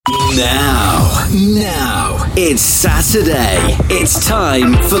Now, it's Saturday. It's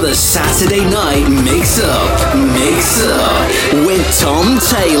time for the Saturday Night Mix-Up with Tom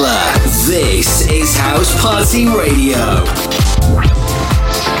Taylor. This is House Party Radio.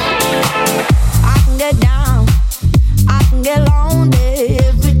 I can get down, I can get lonely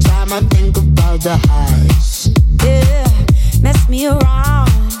every time I think about the highs. Yeah, mess me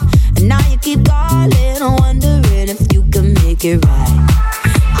around, and now you keep calling, wondering if you can make it right.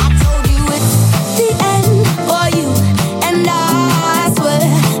 The end for you and I swear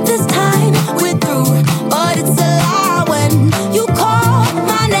this time we're through, but it's a lie when you call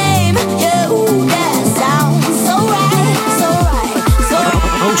my name. Yeah, ooh, that sounds so right, so right.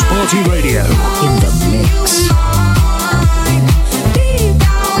 House Party Radio in the mix.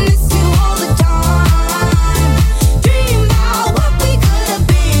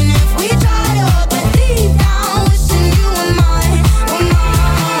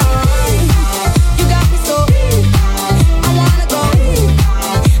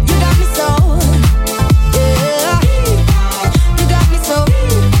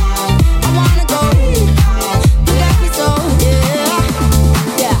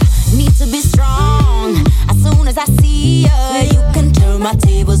 My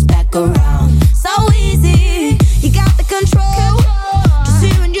table's back around. So easy, you got the control. Just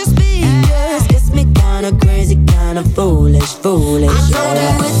hearing your speech just gets me kinda crazy, kinda foolish. I told you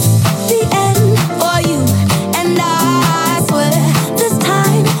it's the end for you and I swear this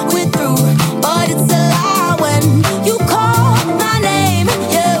time we're through, but it's a lie when you call my name.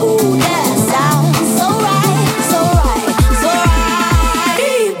 Yeah, ooh, that sounds so right.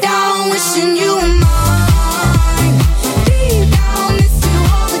 Deep down wishing you were mine.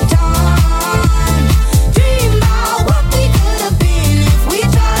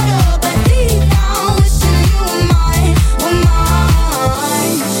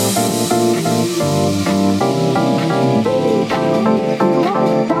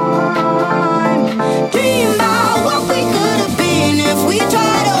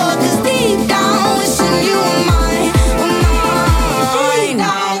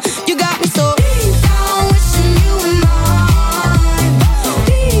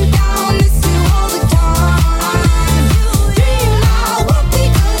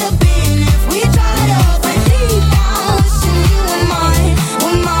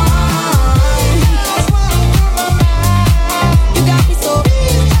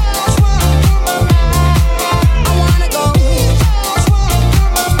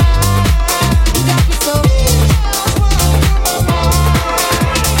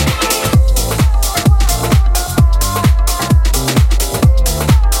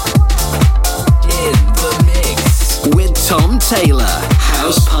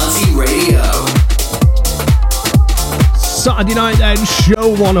 Saturday night then, show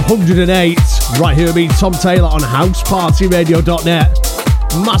 108, right here with me, Tom Taylor on housepartyradio.net.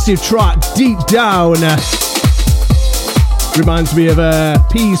 Massive track, Deep Down. Reminds me of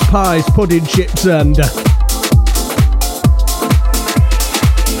peas, pies, pudding, chips and...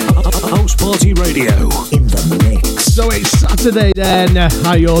 House Party Radio in the mix. So it's Saturday then,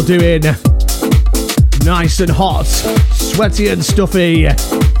 how you're doing? Nice and hot, sweaty and stuffy.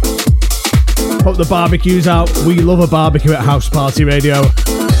 Hope the barbecue's out. We love a barbecue at House Party Radio.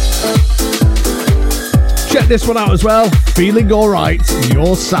 Check this one out as well. Feeling Alright,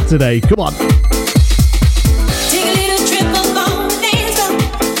 your Saturday. Come on.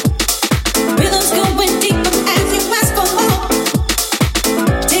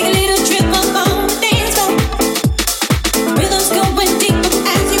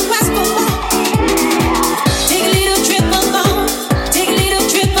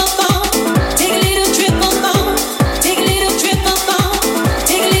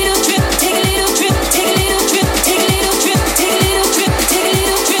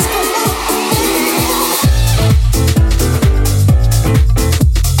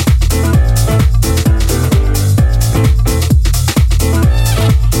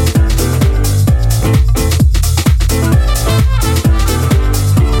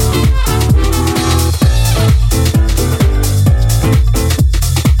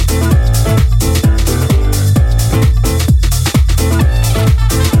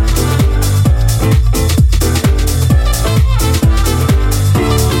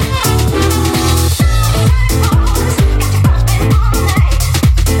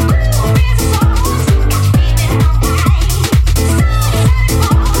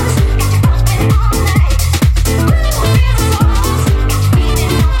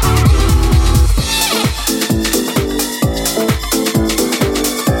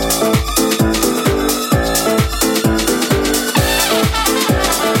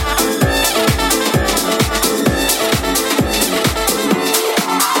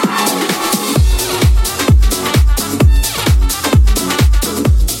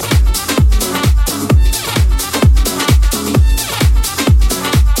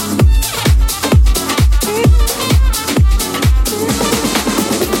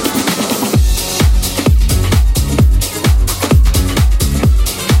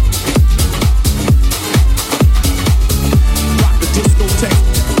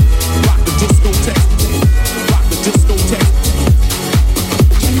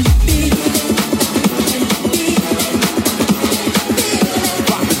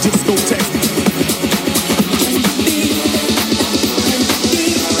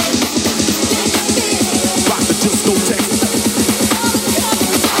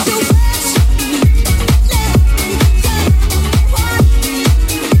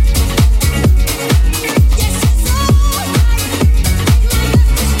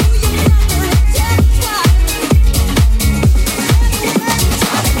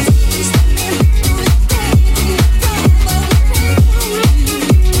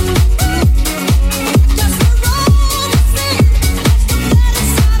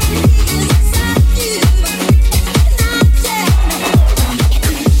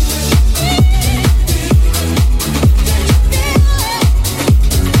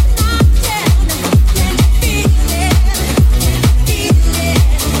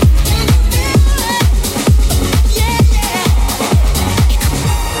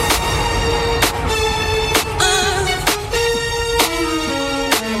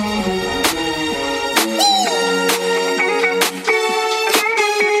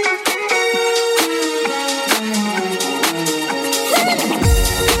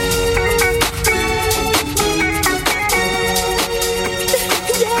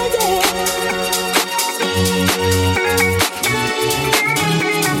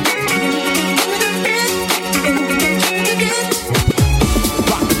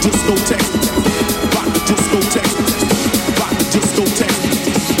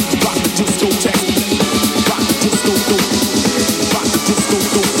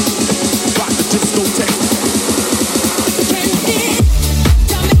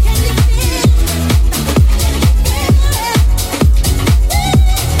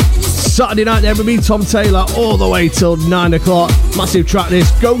 Saturday night there with me, Tom Taylor, all the way till 9 o'clock. Massive track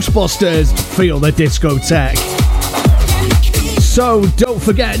this, Ghostbusters, Feel the Discotheque. So don't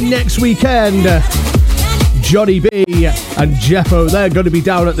forget, next weekend, Johnny B and Jeffo, they're going to be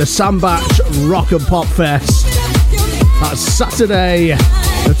down at the Sandbach Rock and Pop Fest. That's Saturday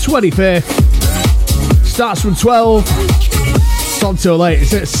the 25th. Starts from 12. It's on till late.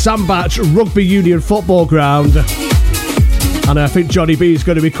 It's at Sandbach Rugby Union Football Ground. And I think Johnny B is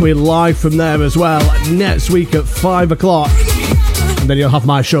going to be coming live from there as well next week at 5 o'clock. And then you'll have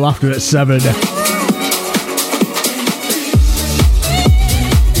my show after at 7.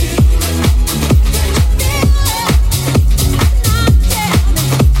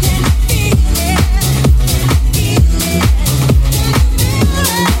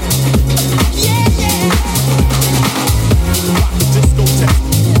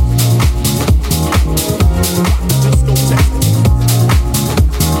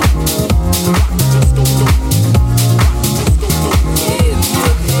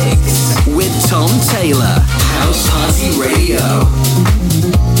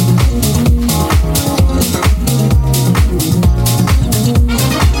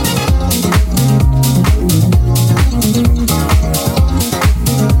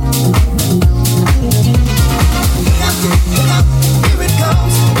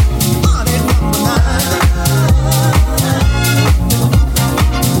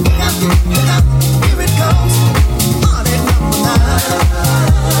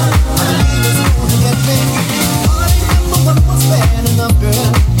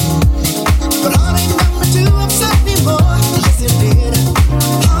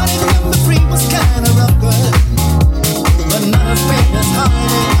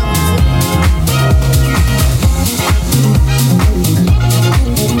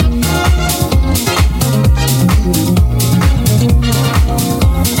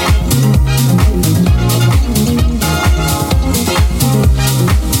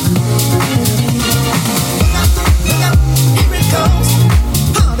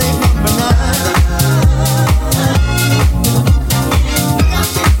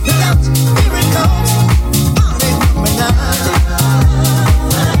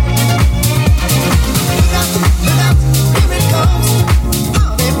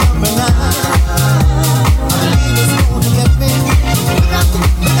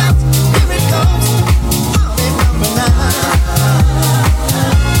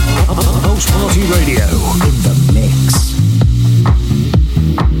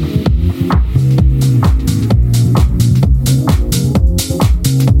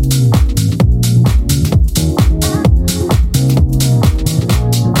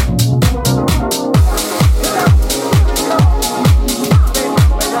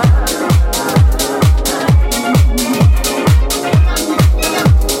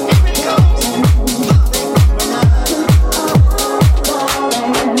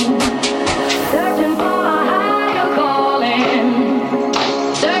 Searching for a high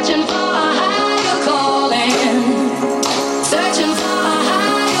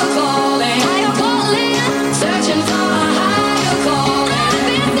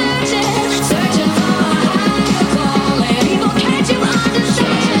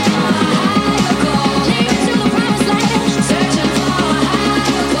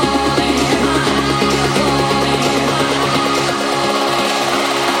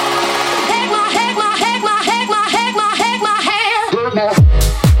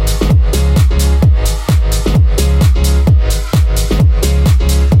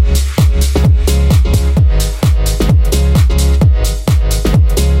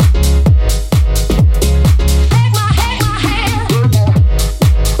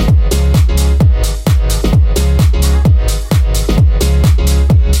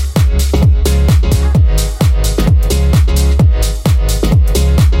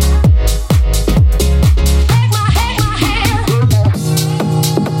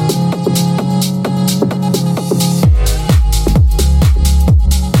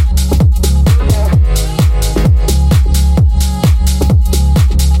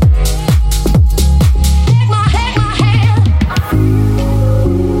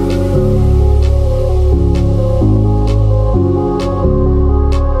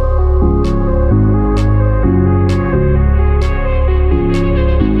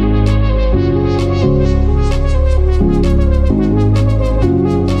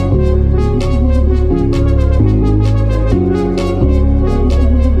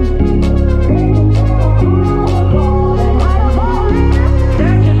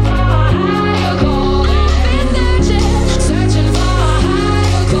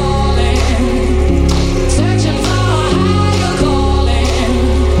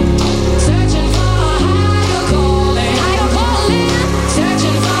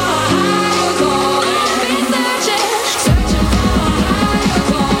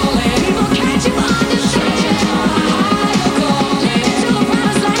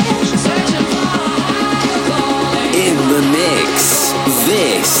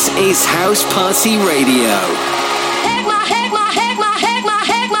This is House Party Radio.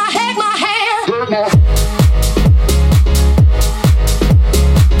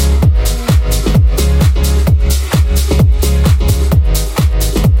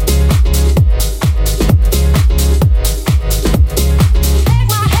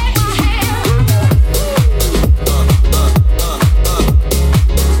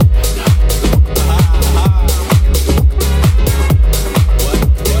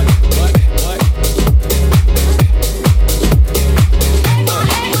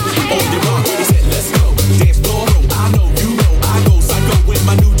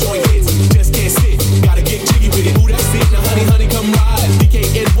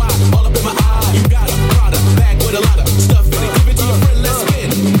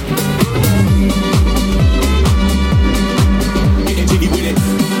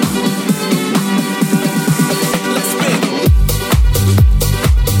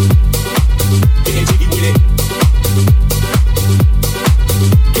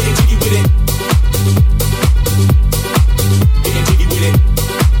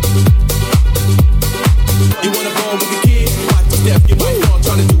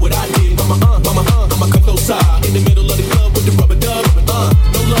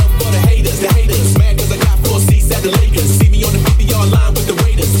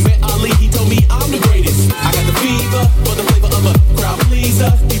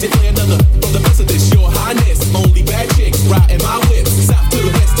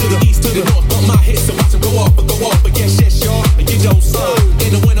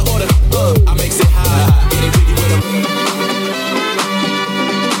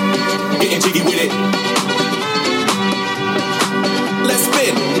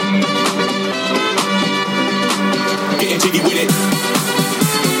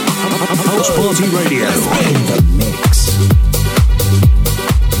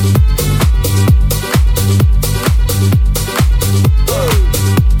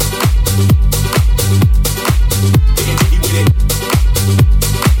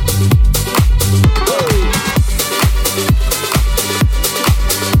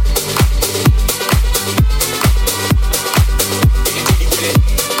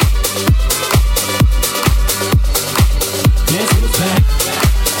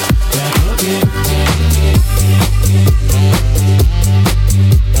 Back again.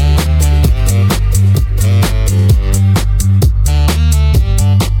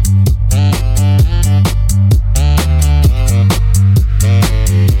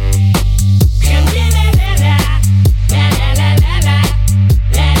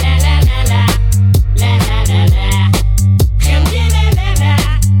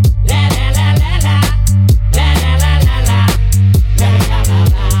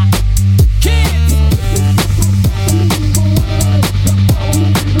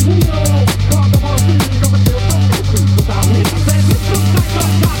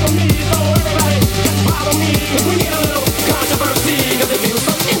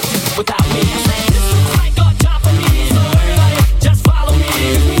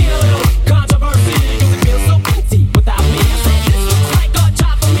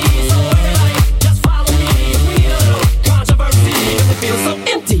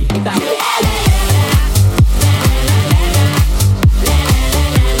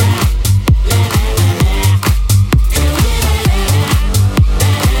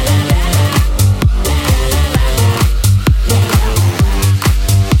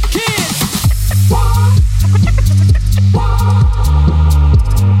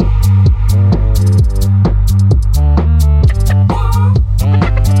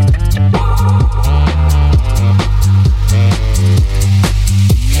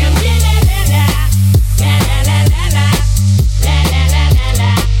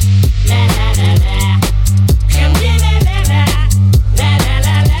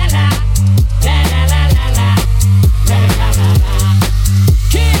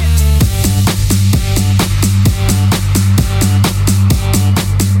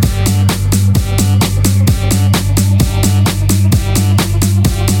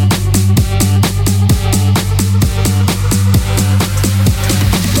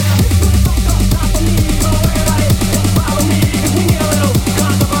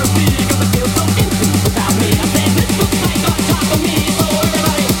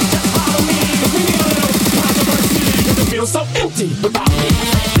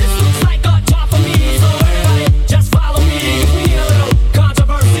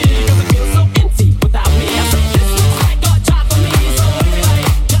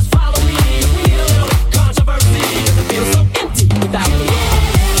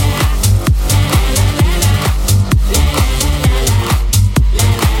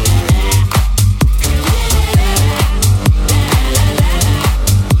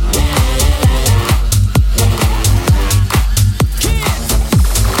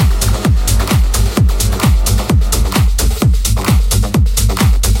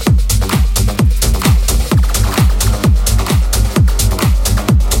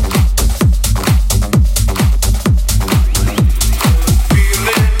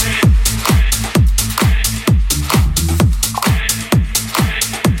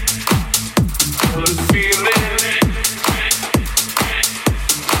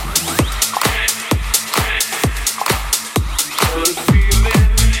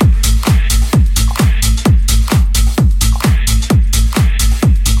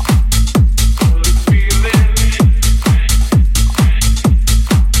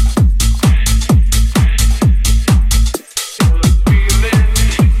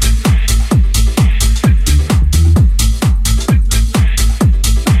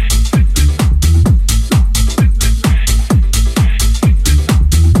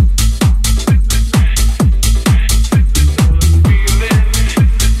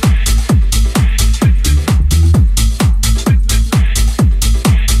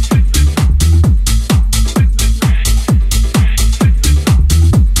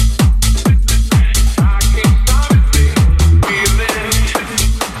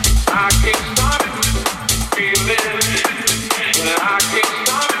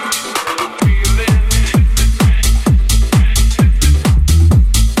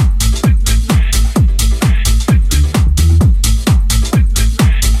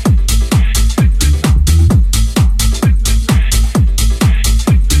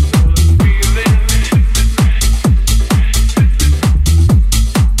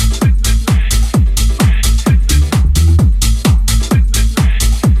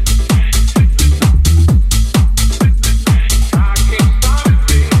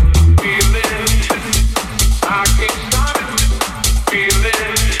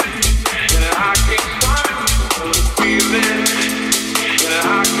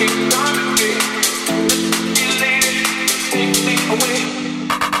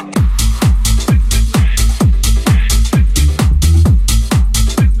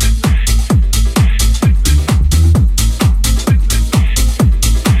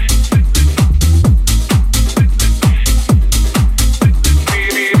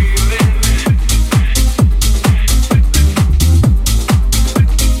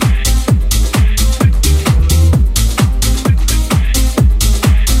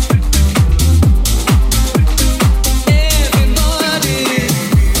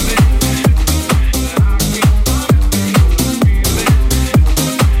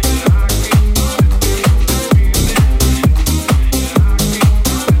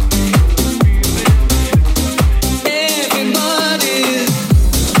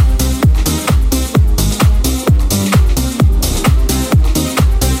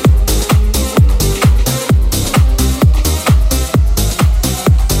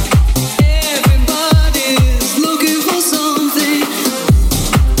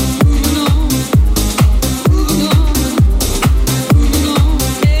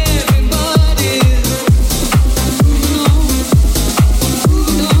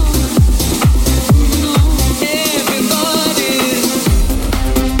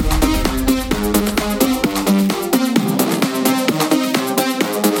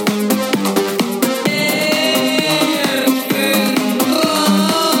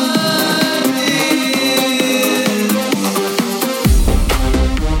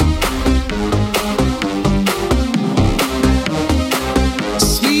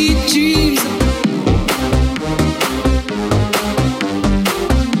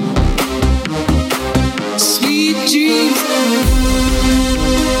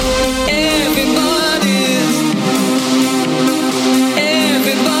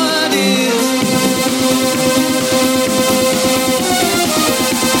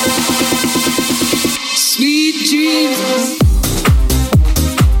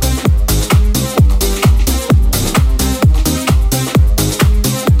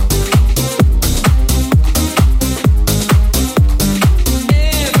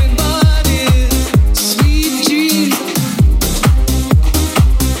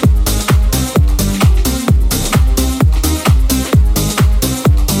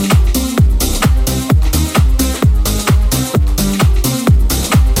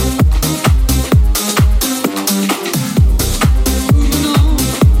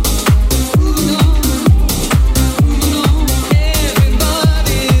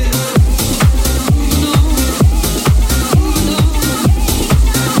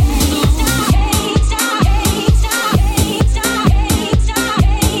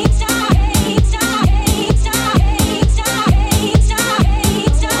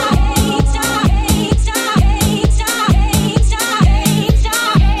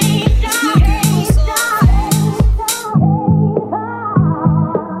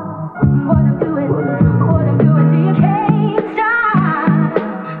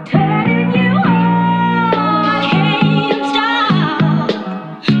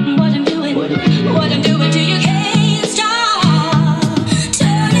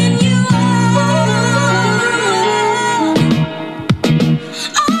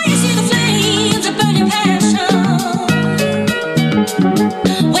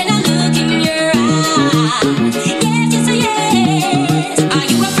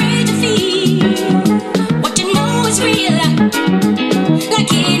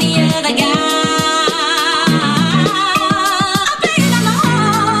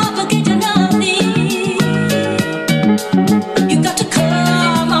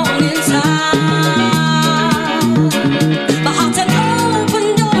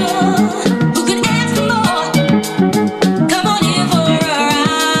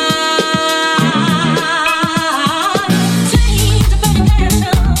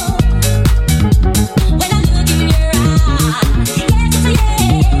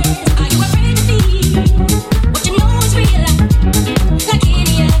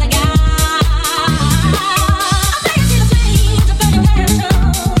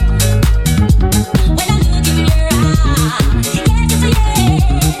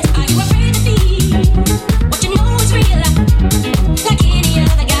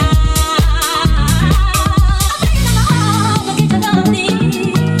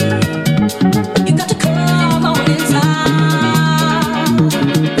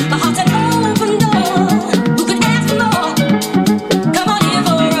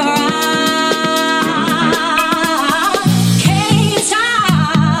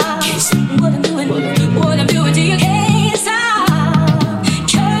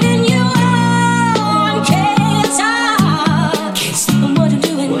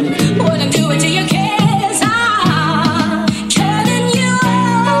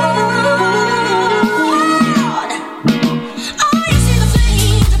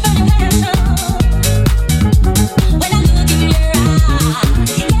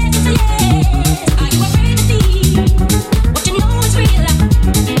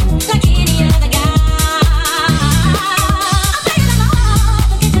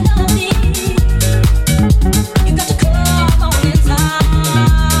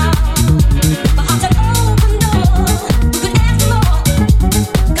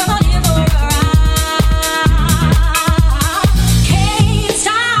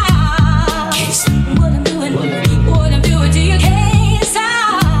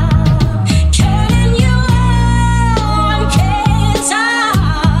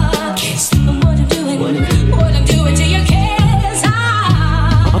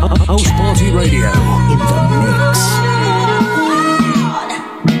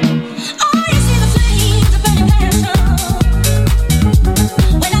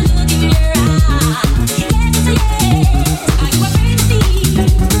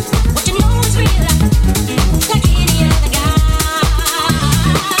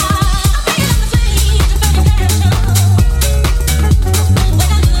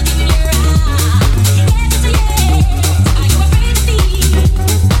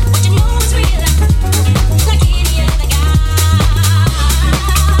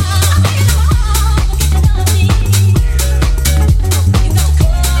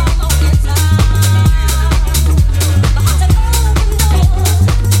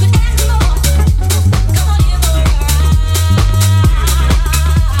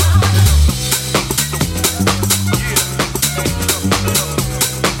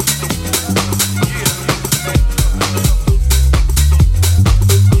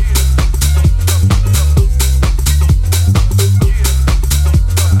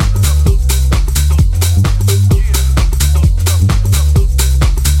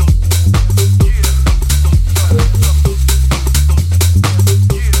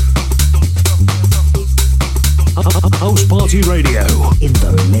 Party Radio in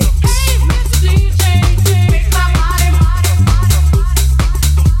the mix.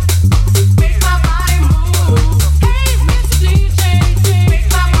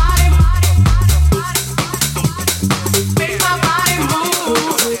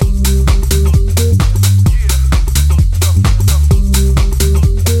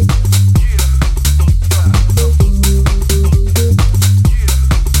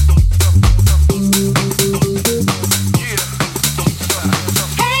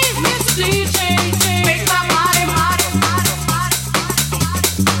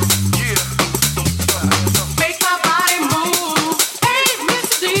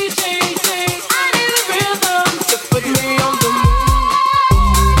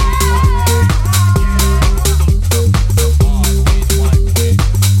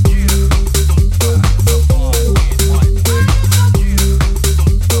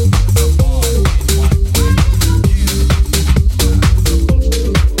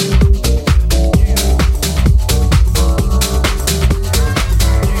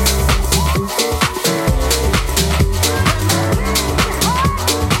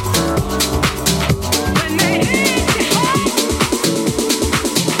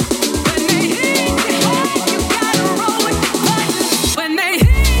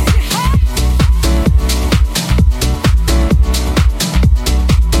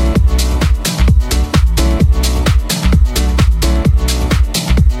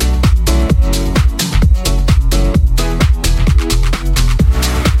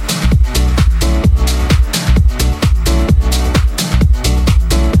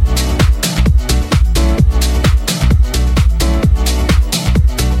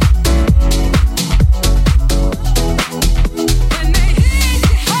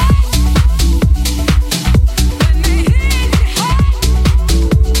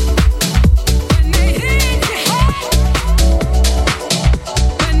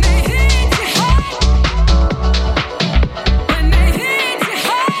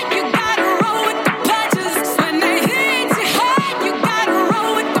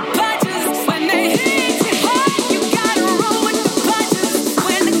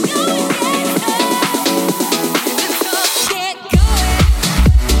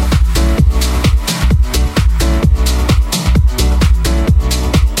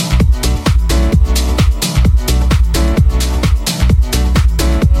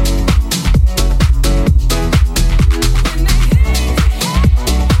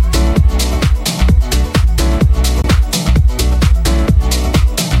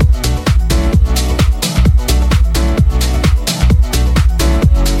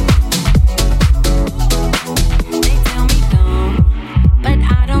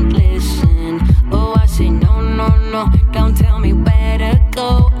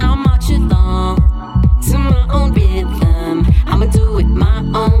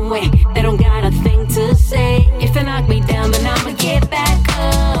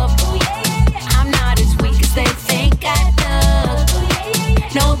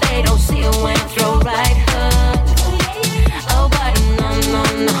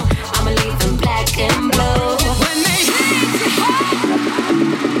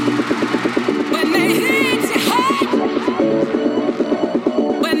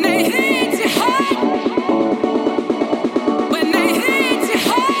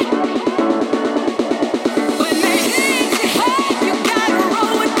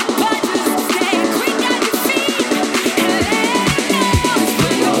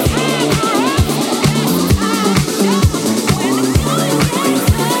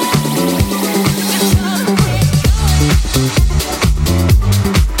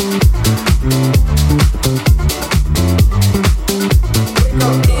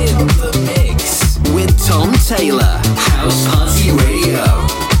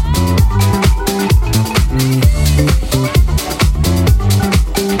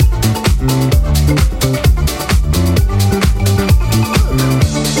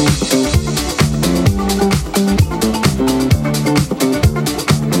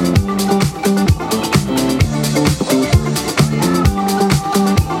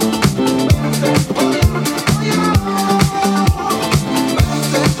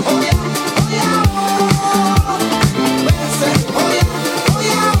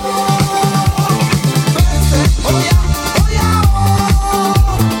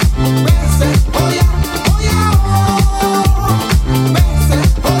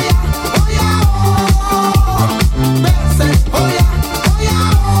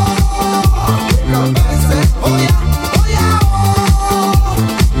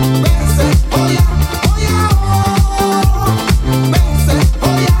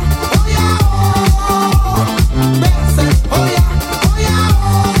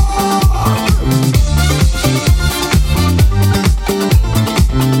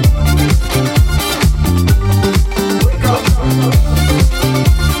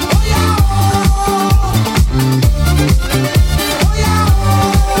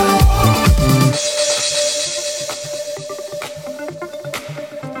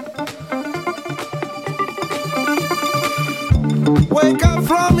 Wake up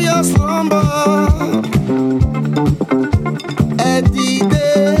from your slumber. Every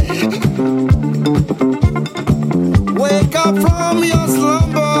day. Wake up from your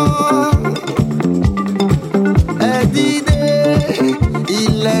slumber. Every day.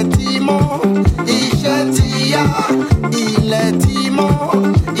 Il est timon, il jetia. Il est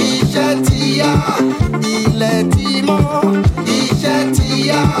timon, il jetia. Il est timon, il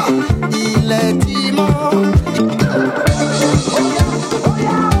jetia. Il est timon.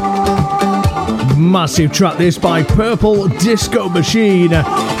 Massive track this by Purple Disco Machine.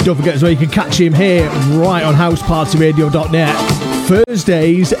 Don't forget as well, you can catch him here right on housepartyradio.net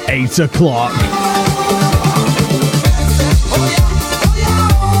Thursdays 8 o'clock.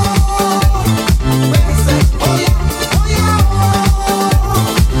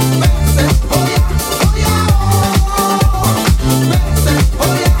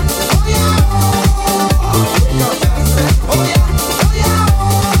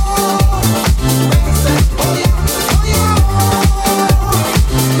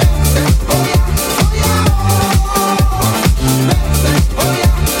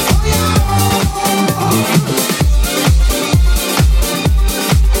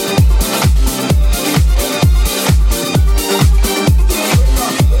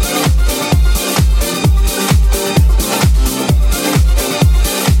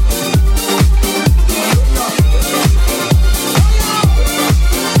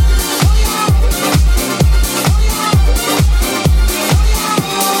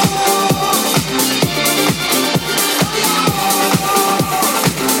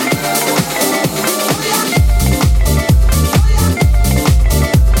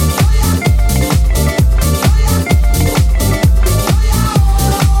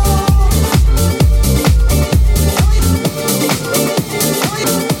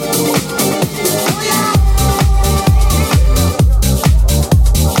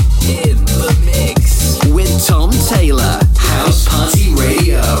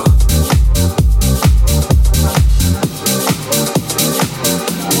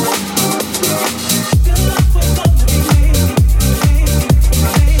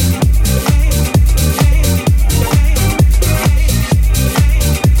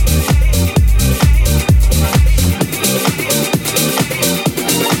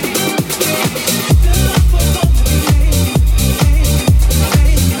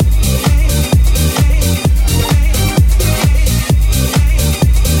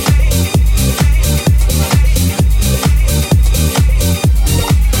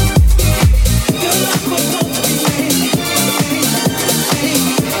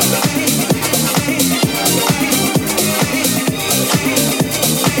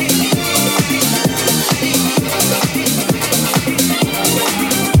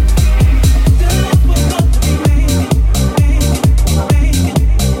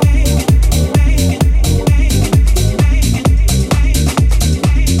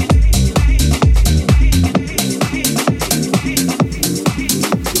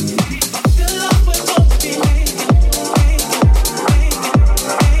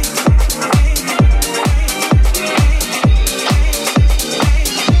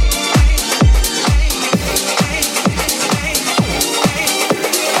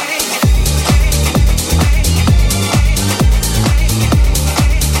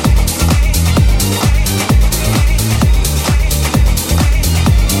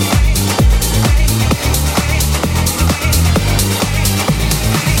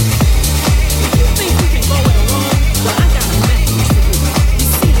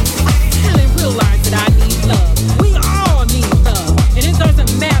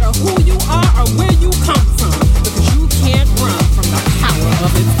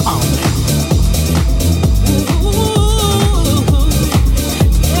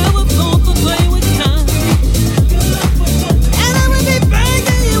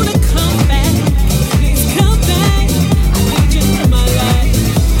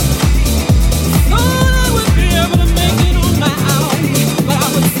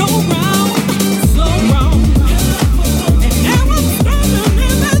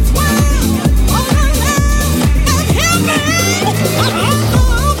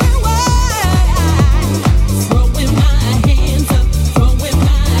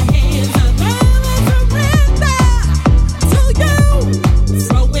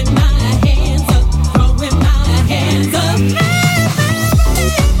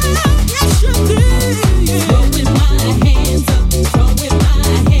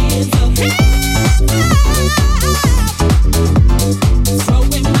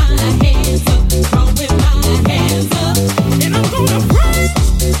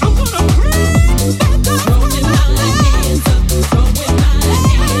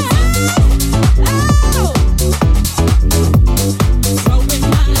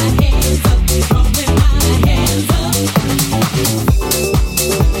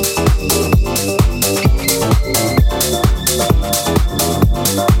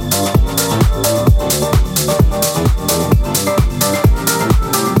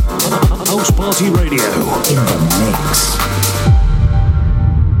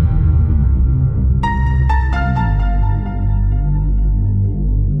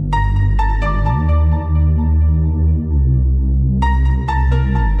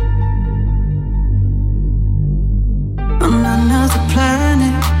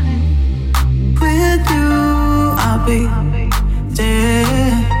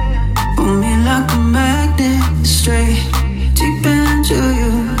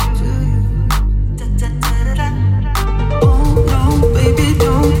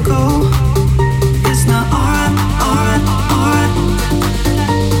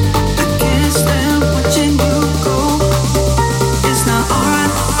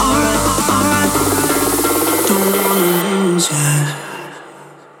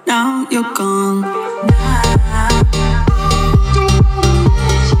 Now you're gone.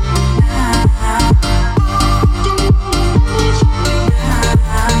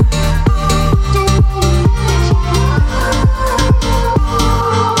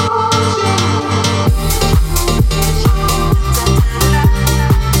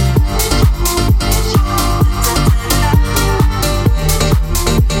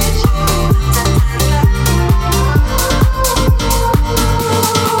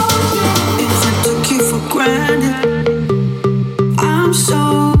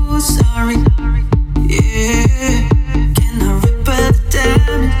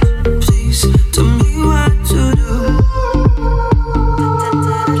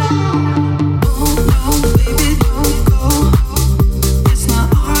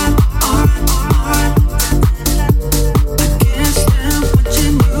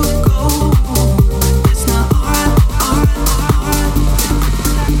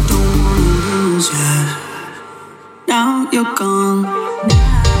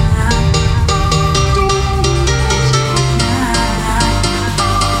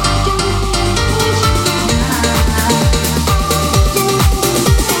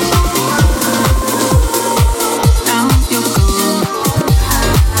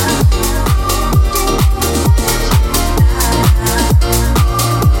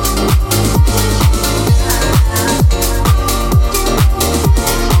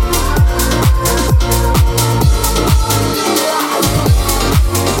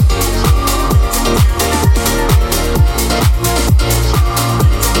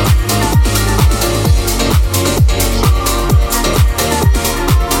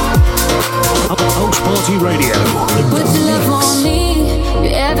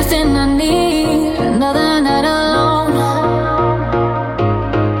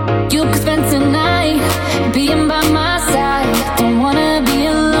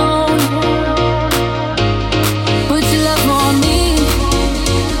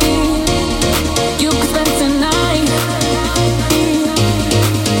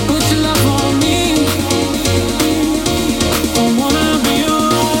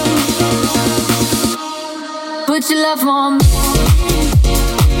 Put your love on me.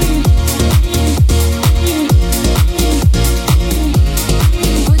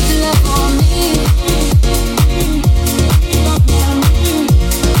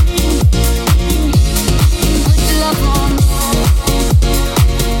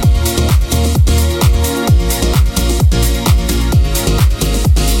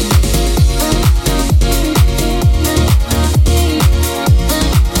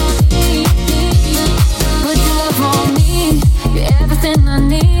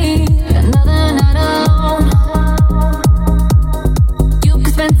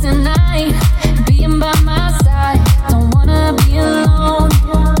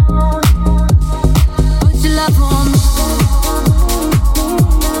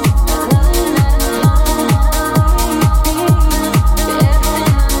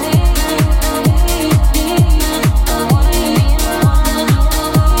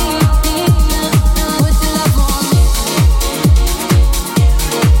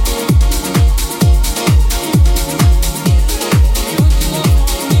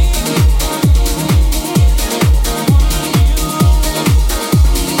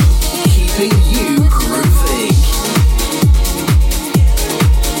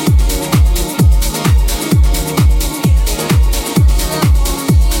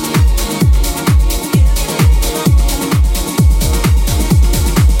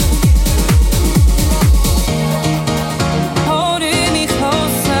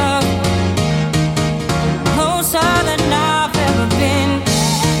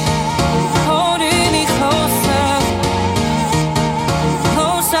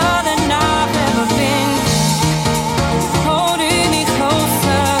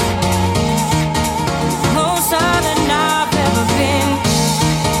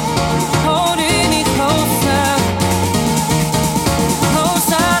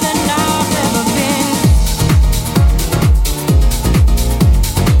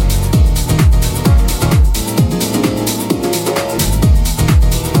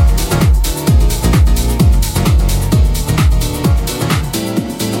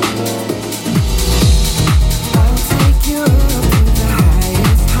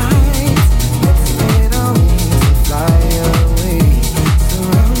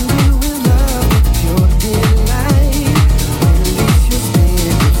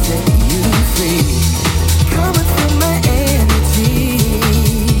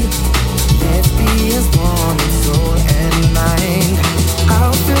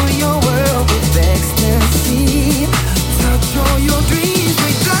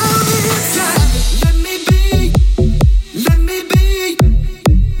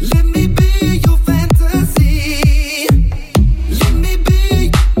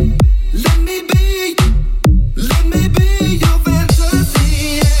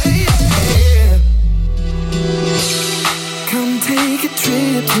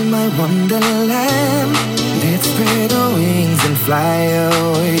 my wonderland. Let's spread our wings and fly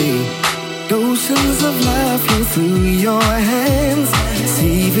away. Oceans of life flow through your hands.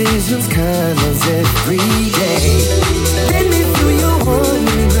 See visions, colors every day. Let me feel your warm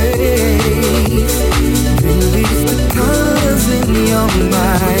embrace. Release the colors in your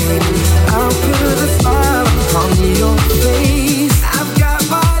mind. I'll put a smile upon your face. I've got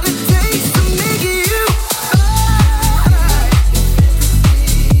what it takes to make you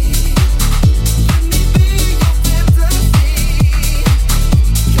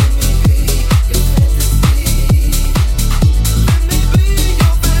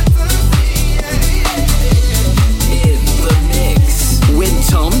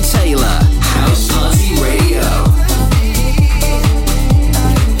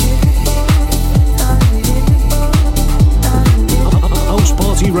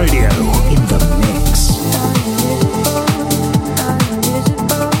Radio in the mix.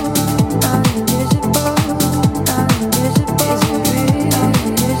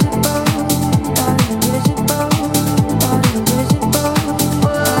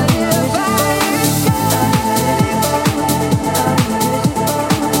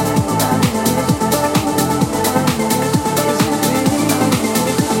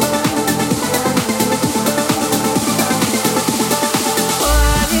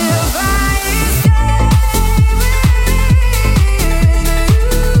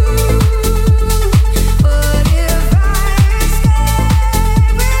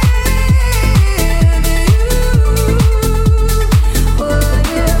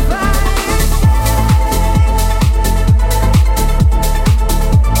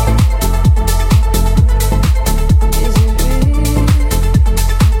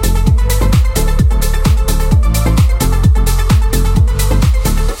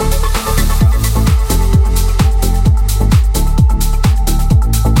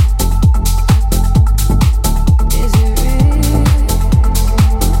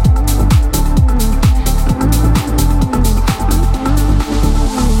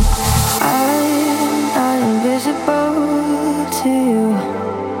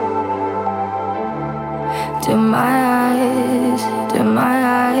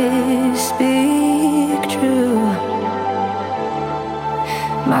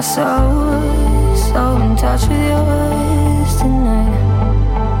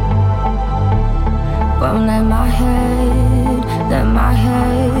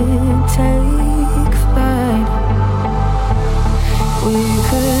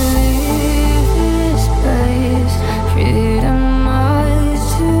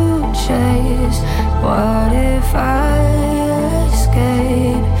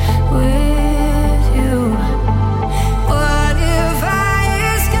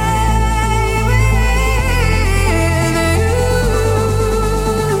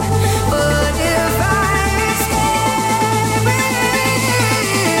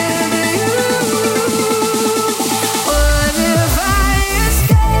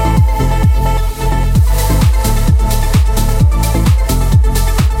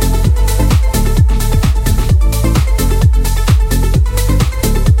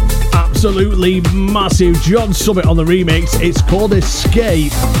 Absolutely massive John Summit on the remix. It's called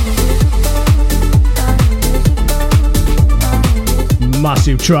Escape.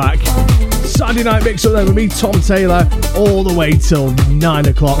 Massive track. Saturday night mix up there with me, Tom Taylor, all the way till 9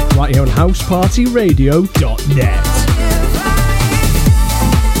 o'clock right here on housepartyradio.net.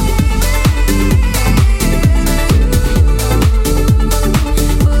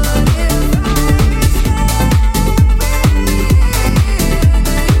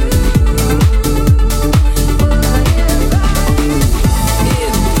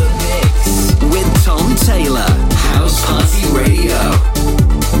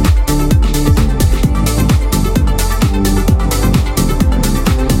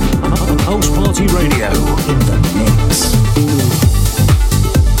 Radio in the mix.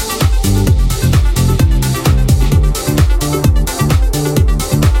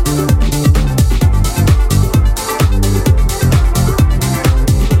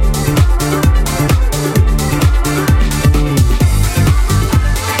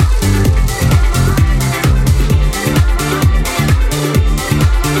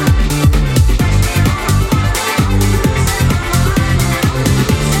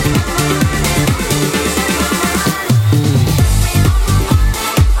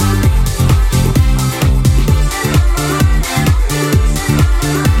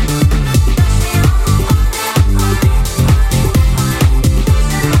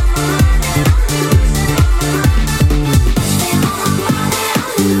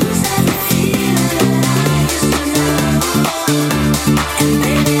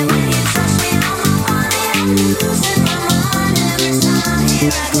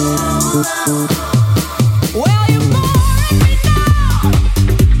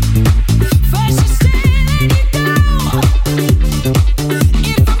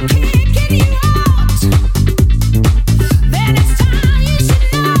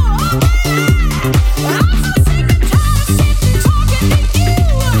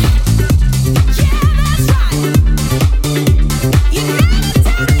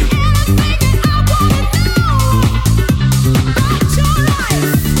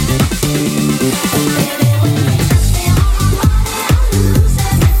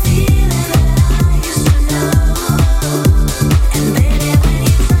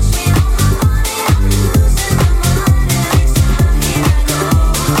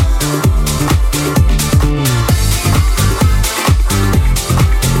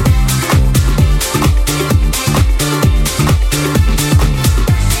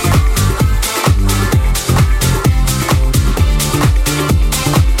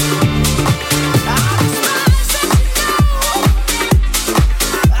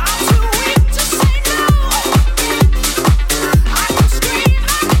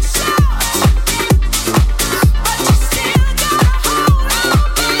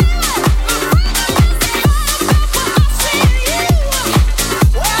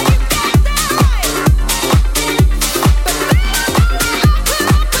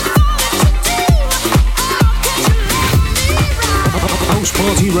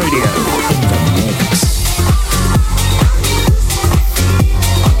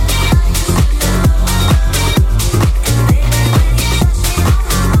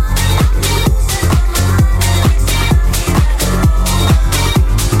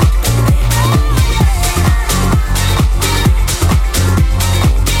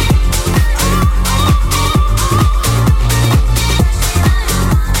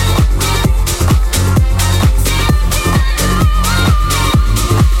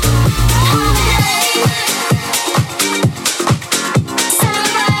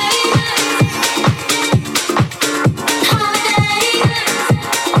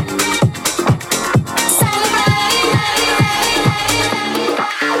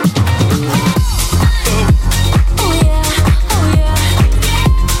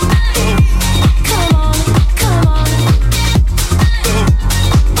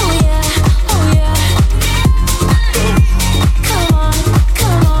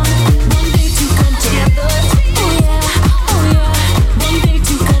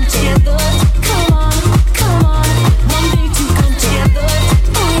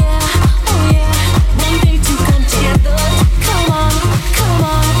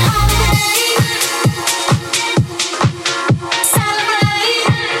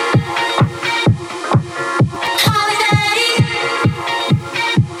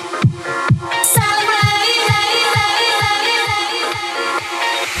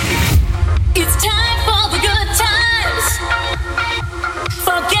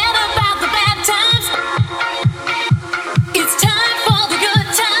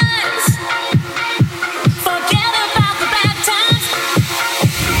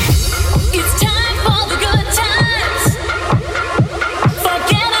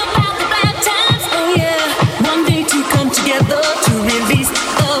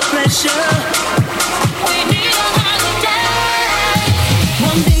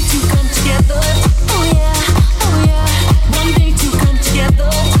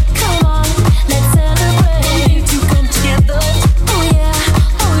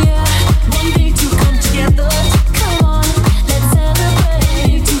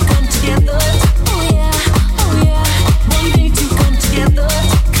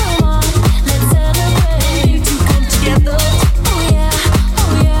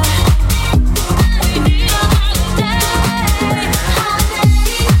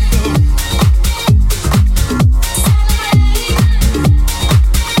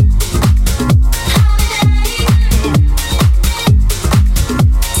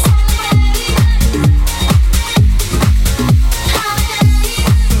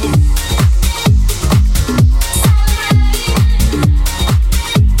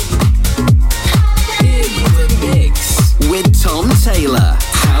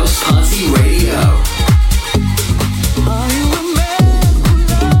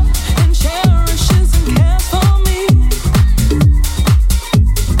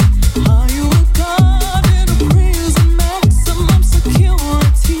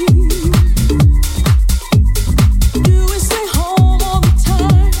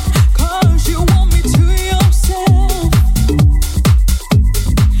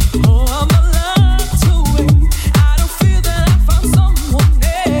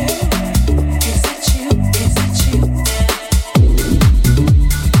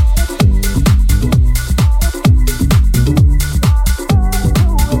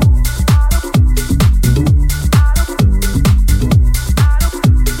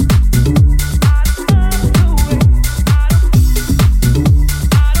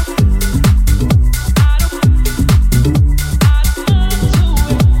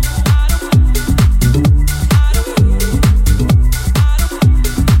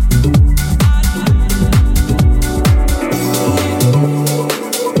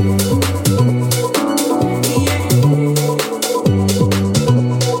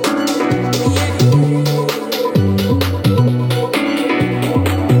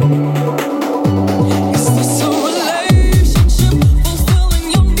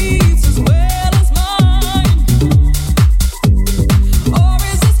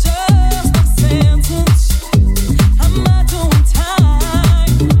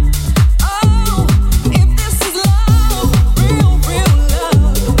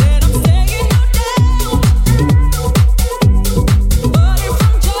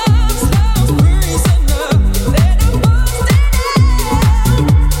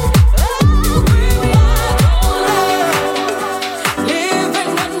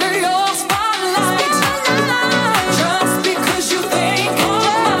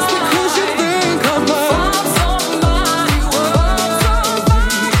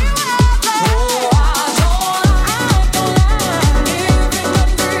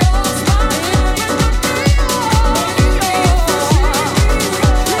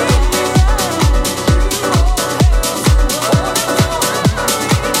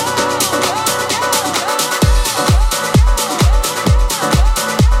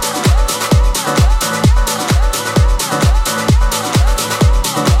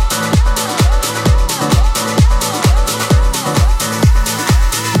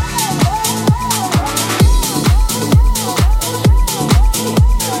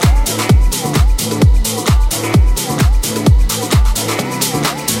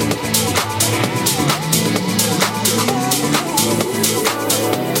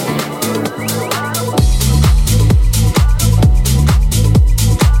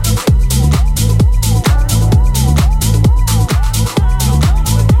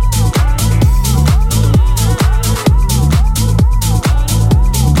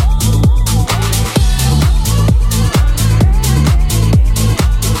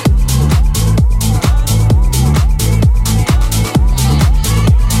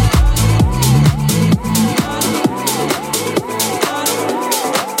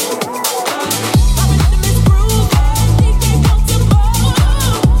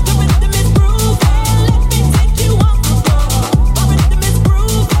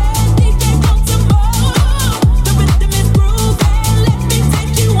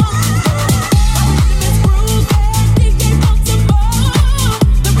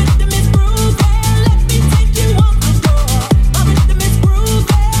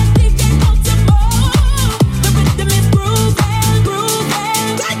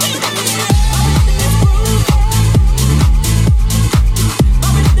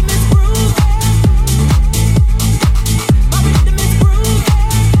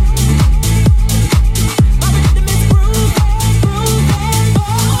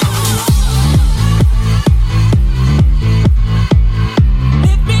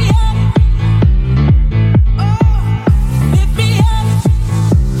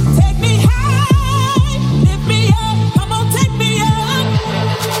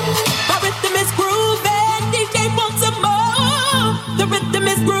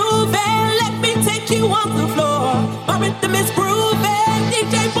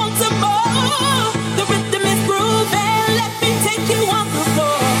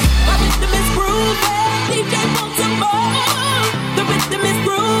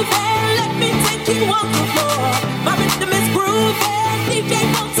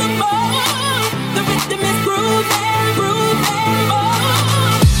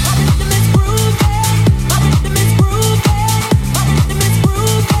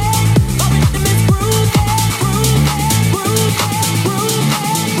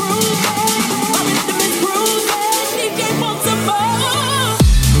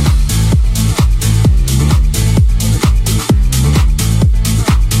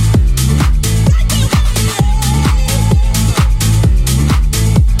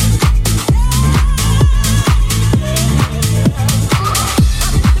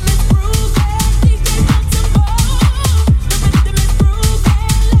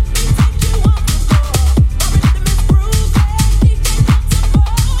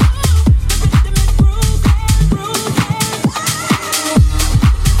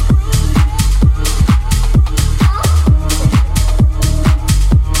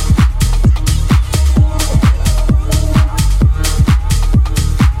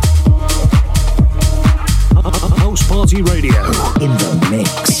 Party Radio in the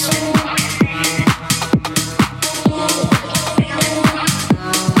mix.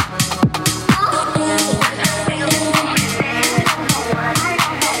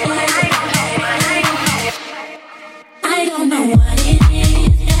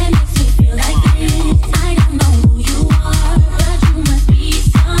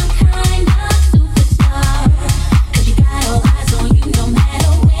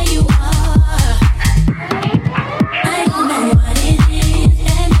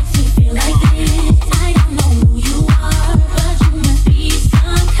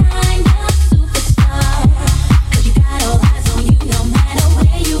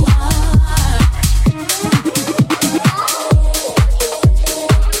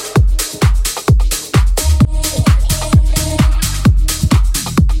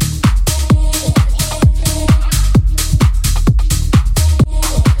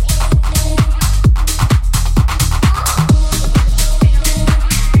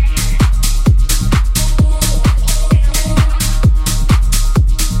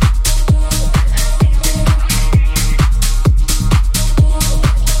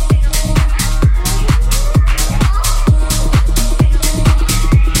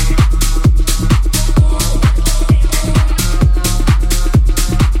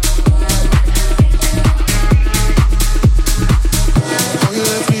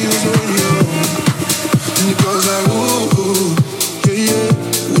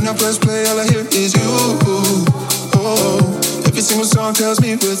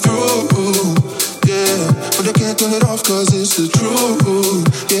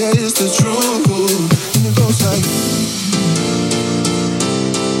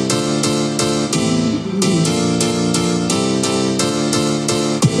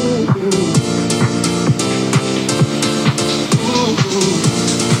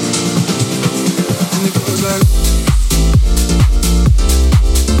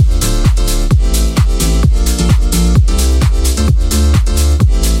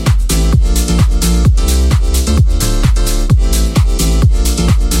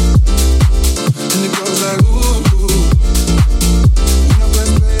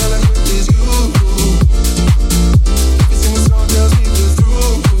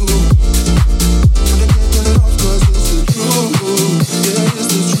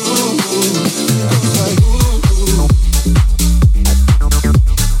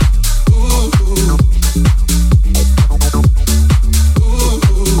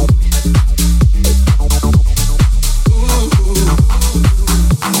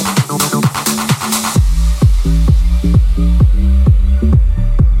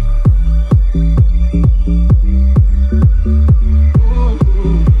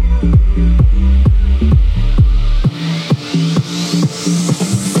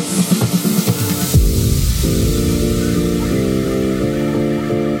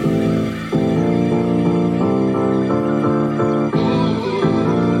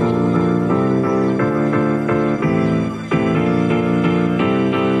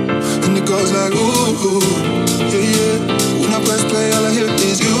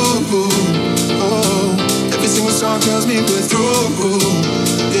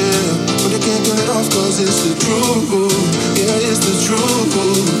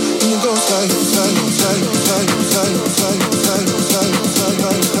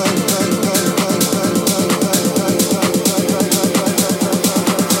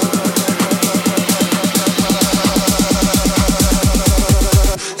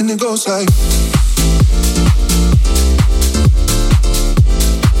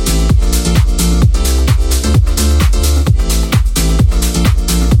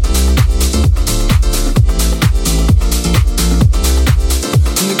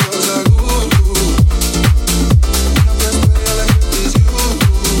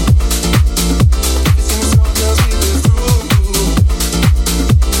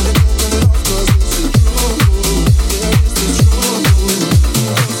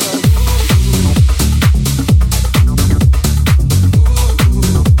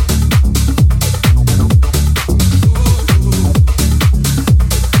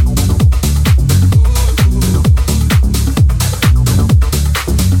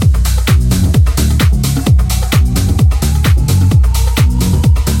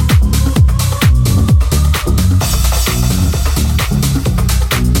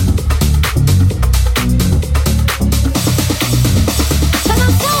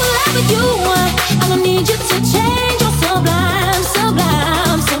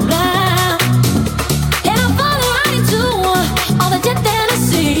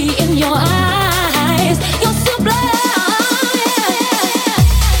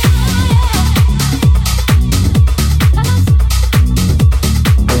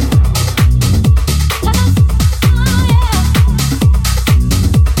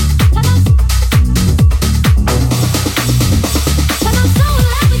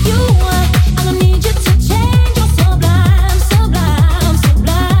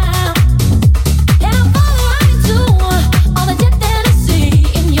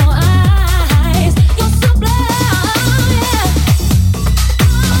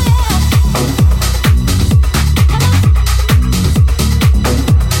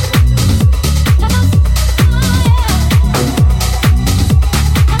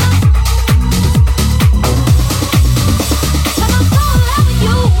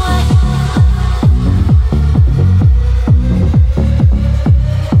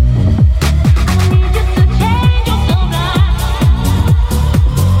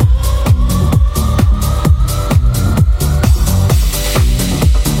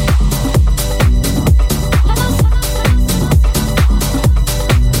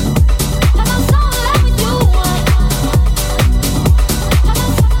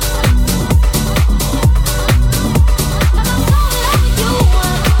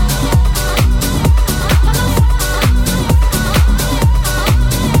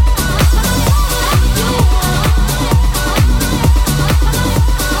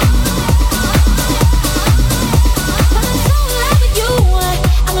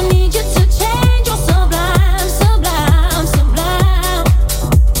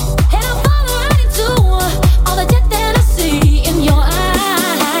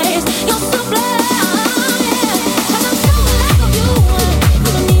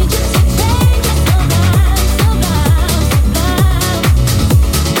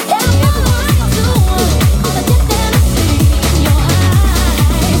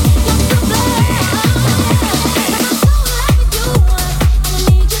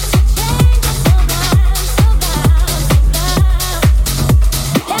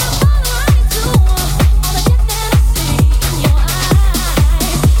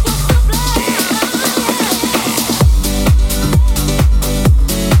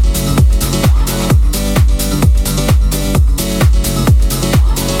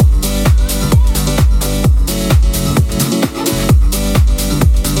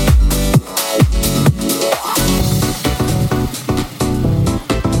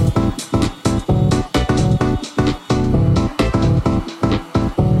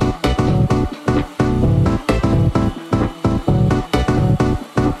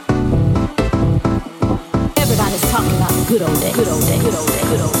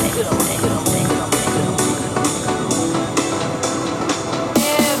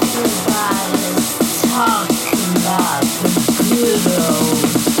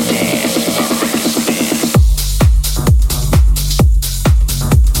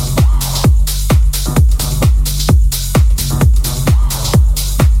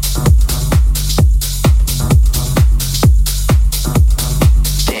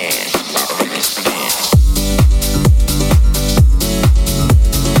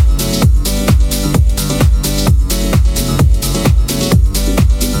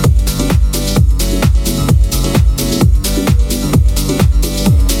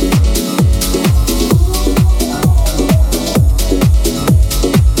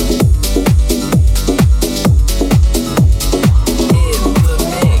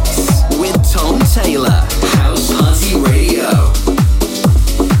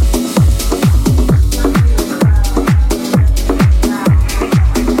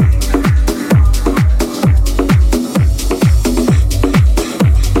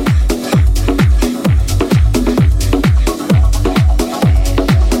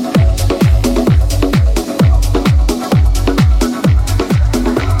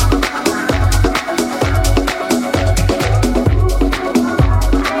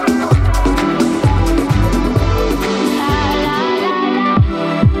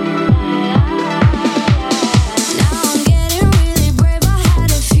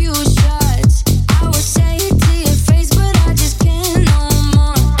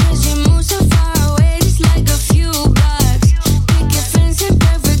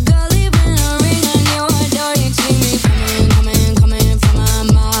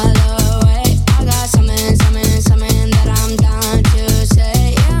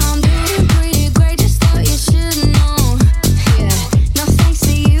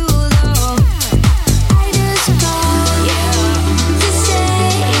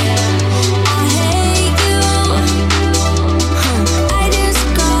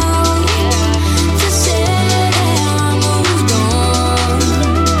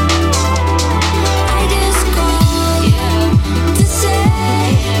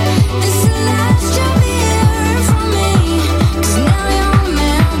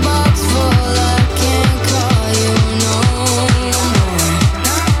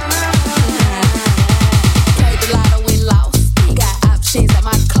 let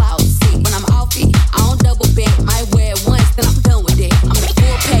my clouds see. When I'm off it, I don't double back. Might wear it once, then I'm done with it. I'm a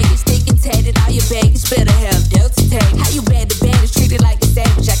full page, thick and tatted. All your baggage better have Delta tag. How you bad the bandage, treated like a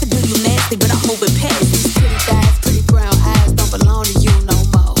savage. I could do you nasty, but I'm moving past it. Pretty thighs, pretty brown eyes, don't belong to you no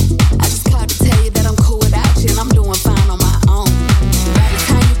more. I just called to tell you that I'm cool without you, and I'm doing fine on my own. By the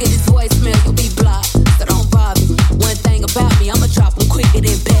time you get this voicemail, you'll be blocked, so don't bother. One thing about me, I'ma drop them quicker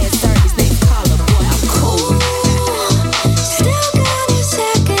than bad service. Next caller, boy, I'm cool. Still got a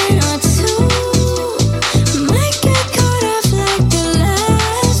second or two. Might get caught off like the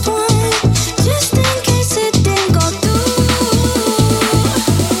last one, just in case it didn't go through.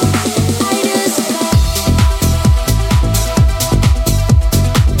 I just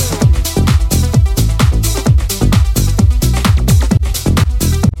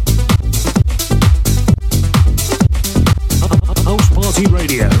House Party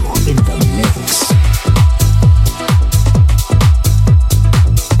Radio in the mix.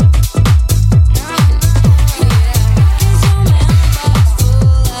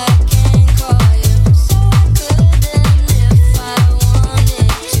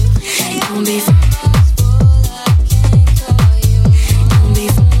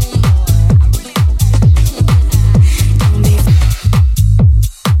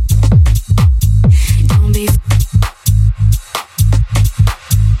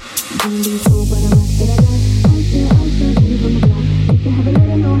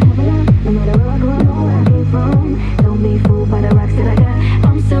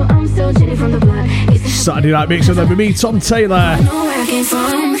 Saturday night mix with me, Tom Taylor.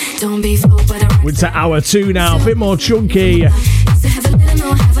 We're into hour 2 now, a bit more chunky.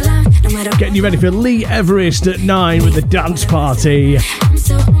 Getting you ready for Lee Everest at 9 with the dance party.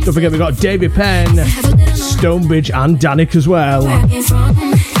 Don't forget we've got David Penn, Stonebridge and Danik as well.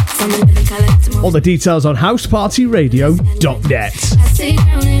 All the details on housepartyradio.net.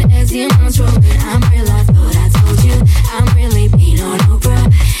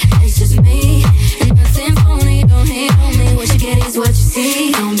 What you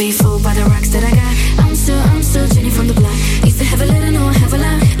see, don't be fooled by the rocks that I got. I'm still Jenny from the block. Used to have a little, no, have a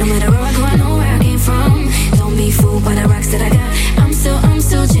lot. No matter where I go, I know where I came from. Don't be fooled by the rocks that I got. I'm still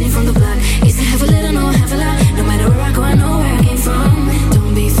Jenny from the block. Used to have a little, no, have a lot. No matter where I go, I know where I came from.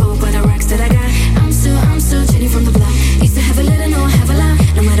 Don't be fooled by the rocks that I got. I'm still Jenny from the block. Used to have a little, no, have a lot.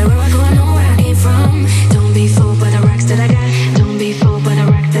 No matter where I go, I know where I came from. Don't be fooled by the rocks that I got. Don't be fooled by the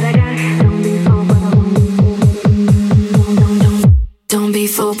rocks that I got. Don't be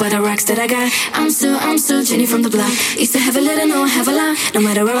fooled by the rocks that I got. I'm still Jenny from the block. Used to have a little, no, have a lot. No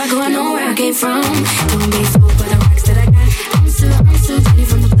matter where I go, I know where I came from. Don't be fooled by the rocks that I got. I'm still Jenny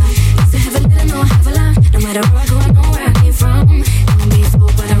from the block. Used to have a little, no, have a lot. No matter where I go, I know where I came from. Don't be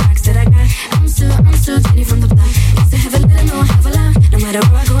fooled by the rocks that I got. I'm still Jenny from the block. Used to have a little, no, have a lot. No matter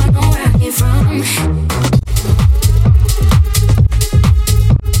where I go, I know where I came from.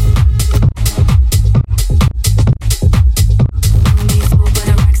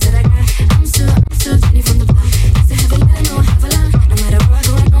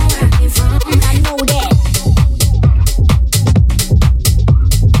 I know that.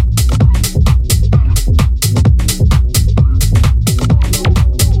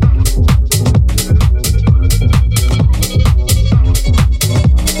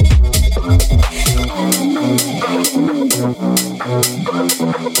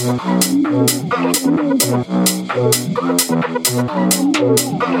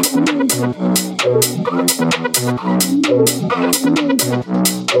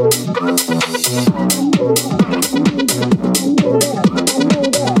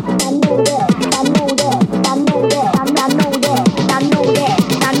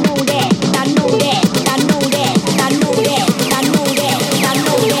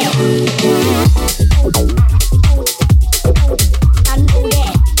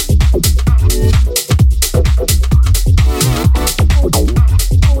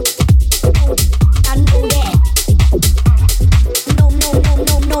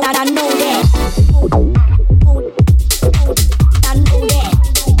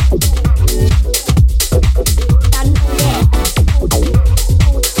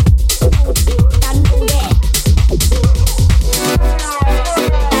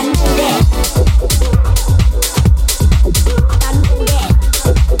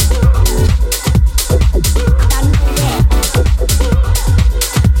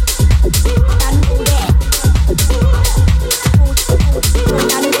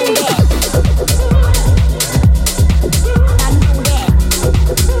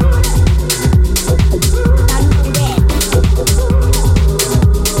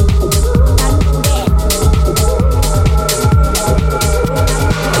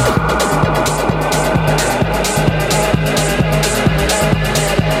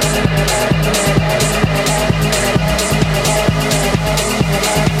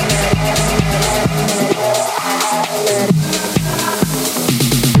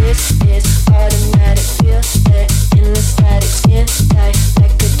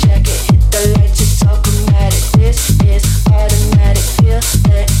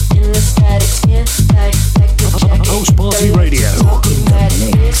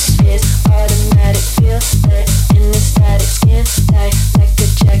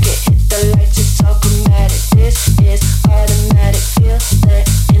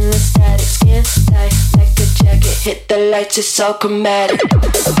 lights is so chromatic.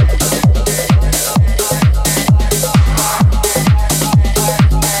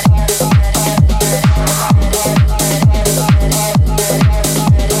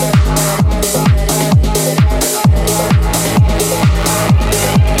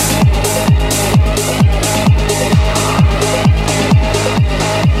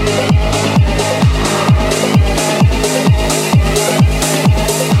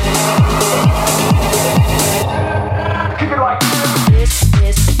 This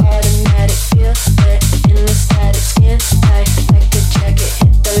is automatic.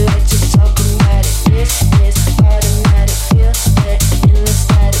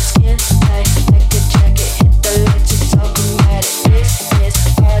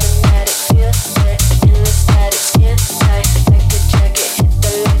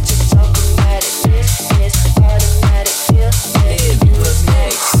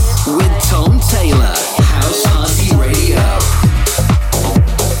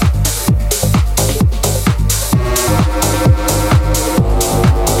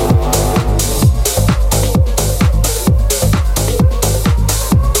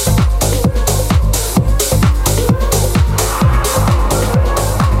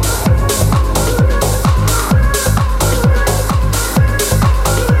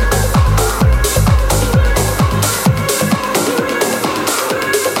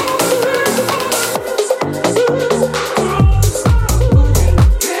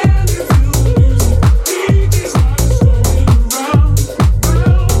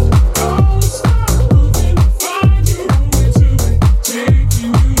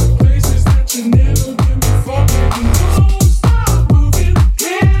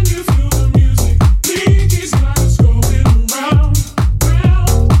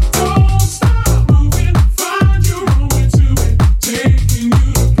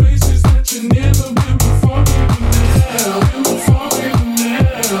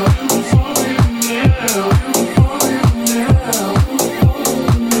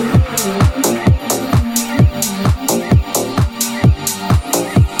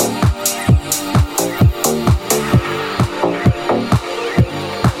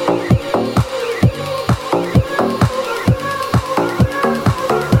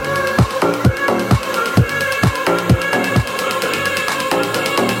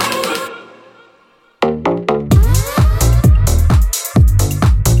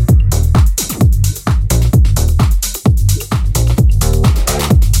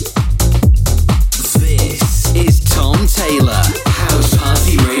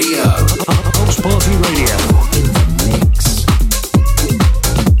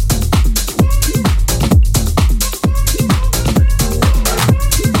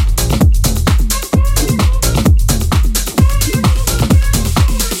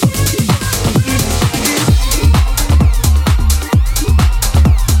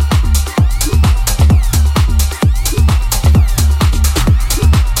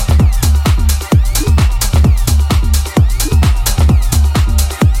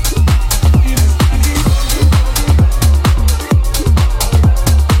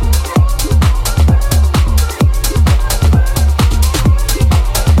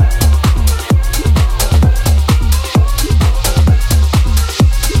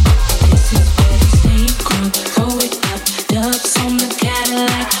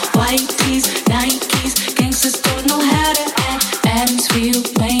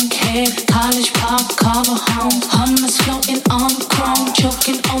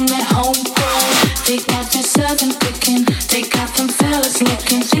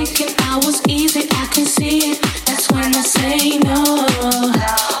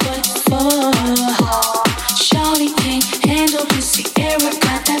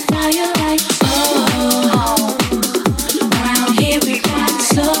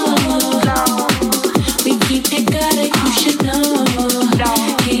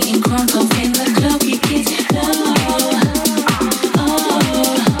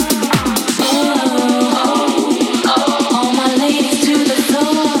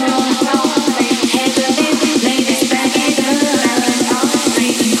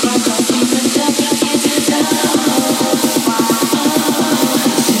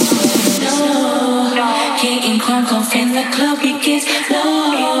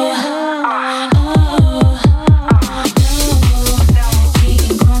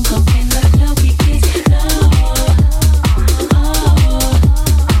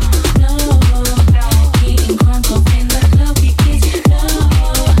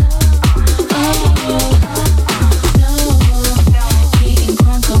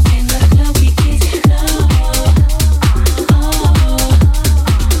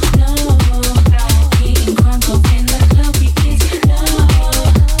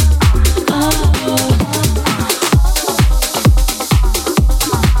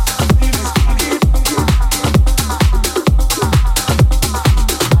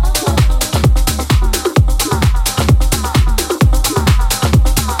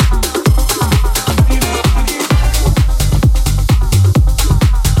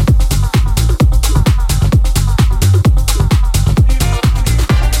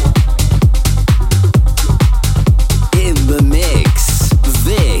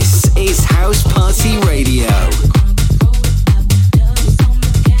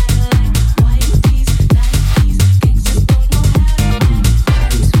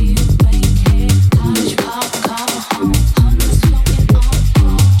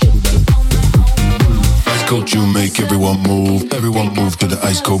 cold, you make everyone move. Everyone move to the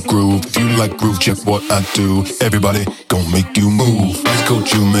ice cold groove. If you like groove, check what I do. Everybody gon' make you move. Ice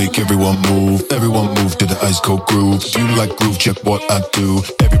cold, you make everyone move. Everyone move to the ice cold groove. If you like groove, check what I do.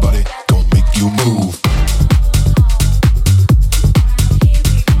 Everybody gon' make you move.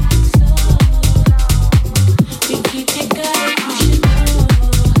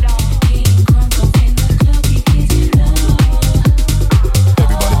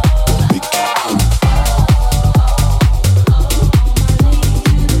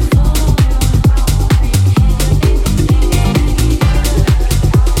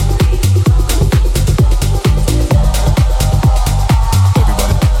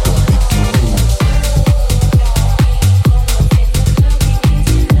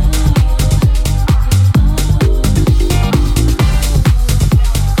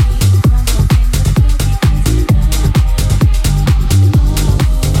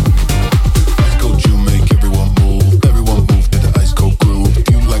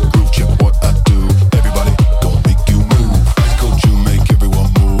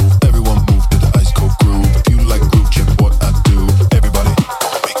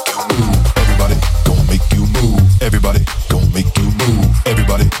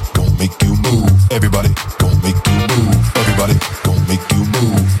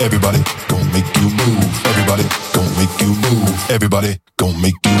 Everybody gon'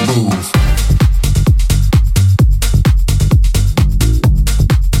 make you move.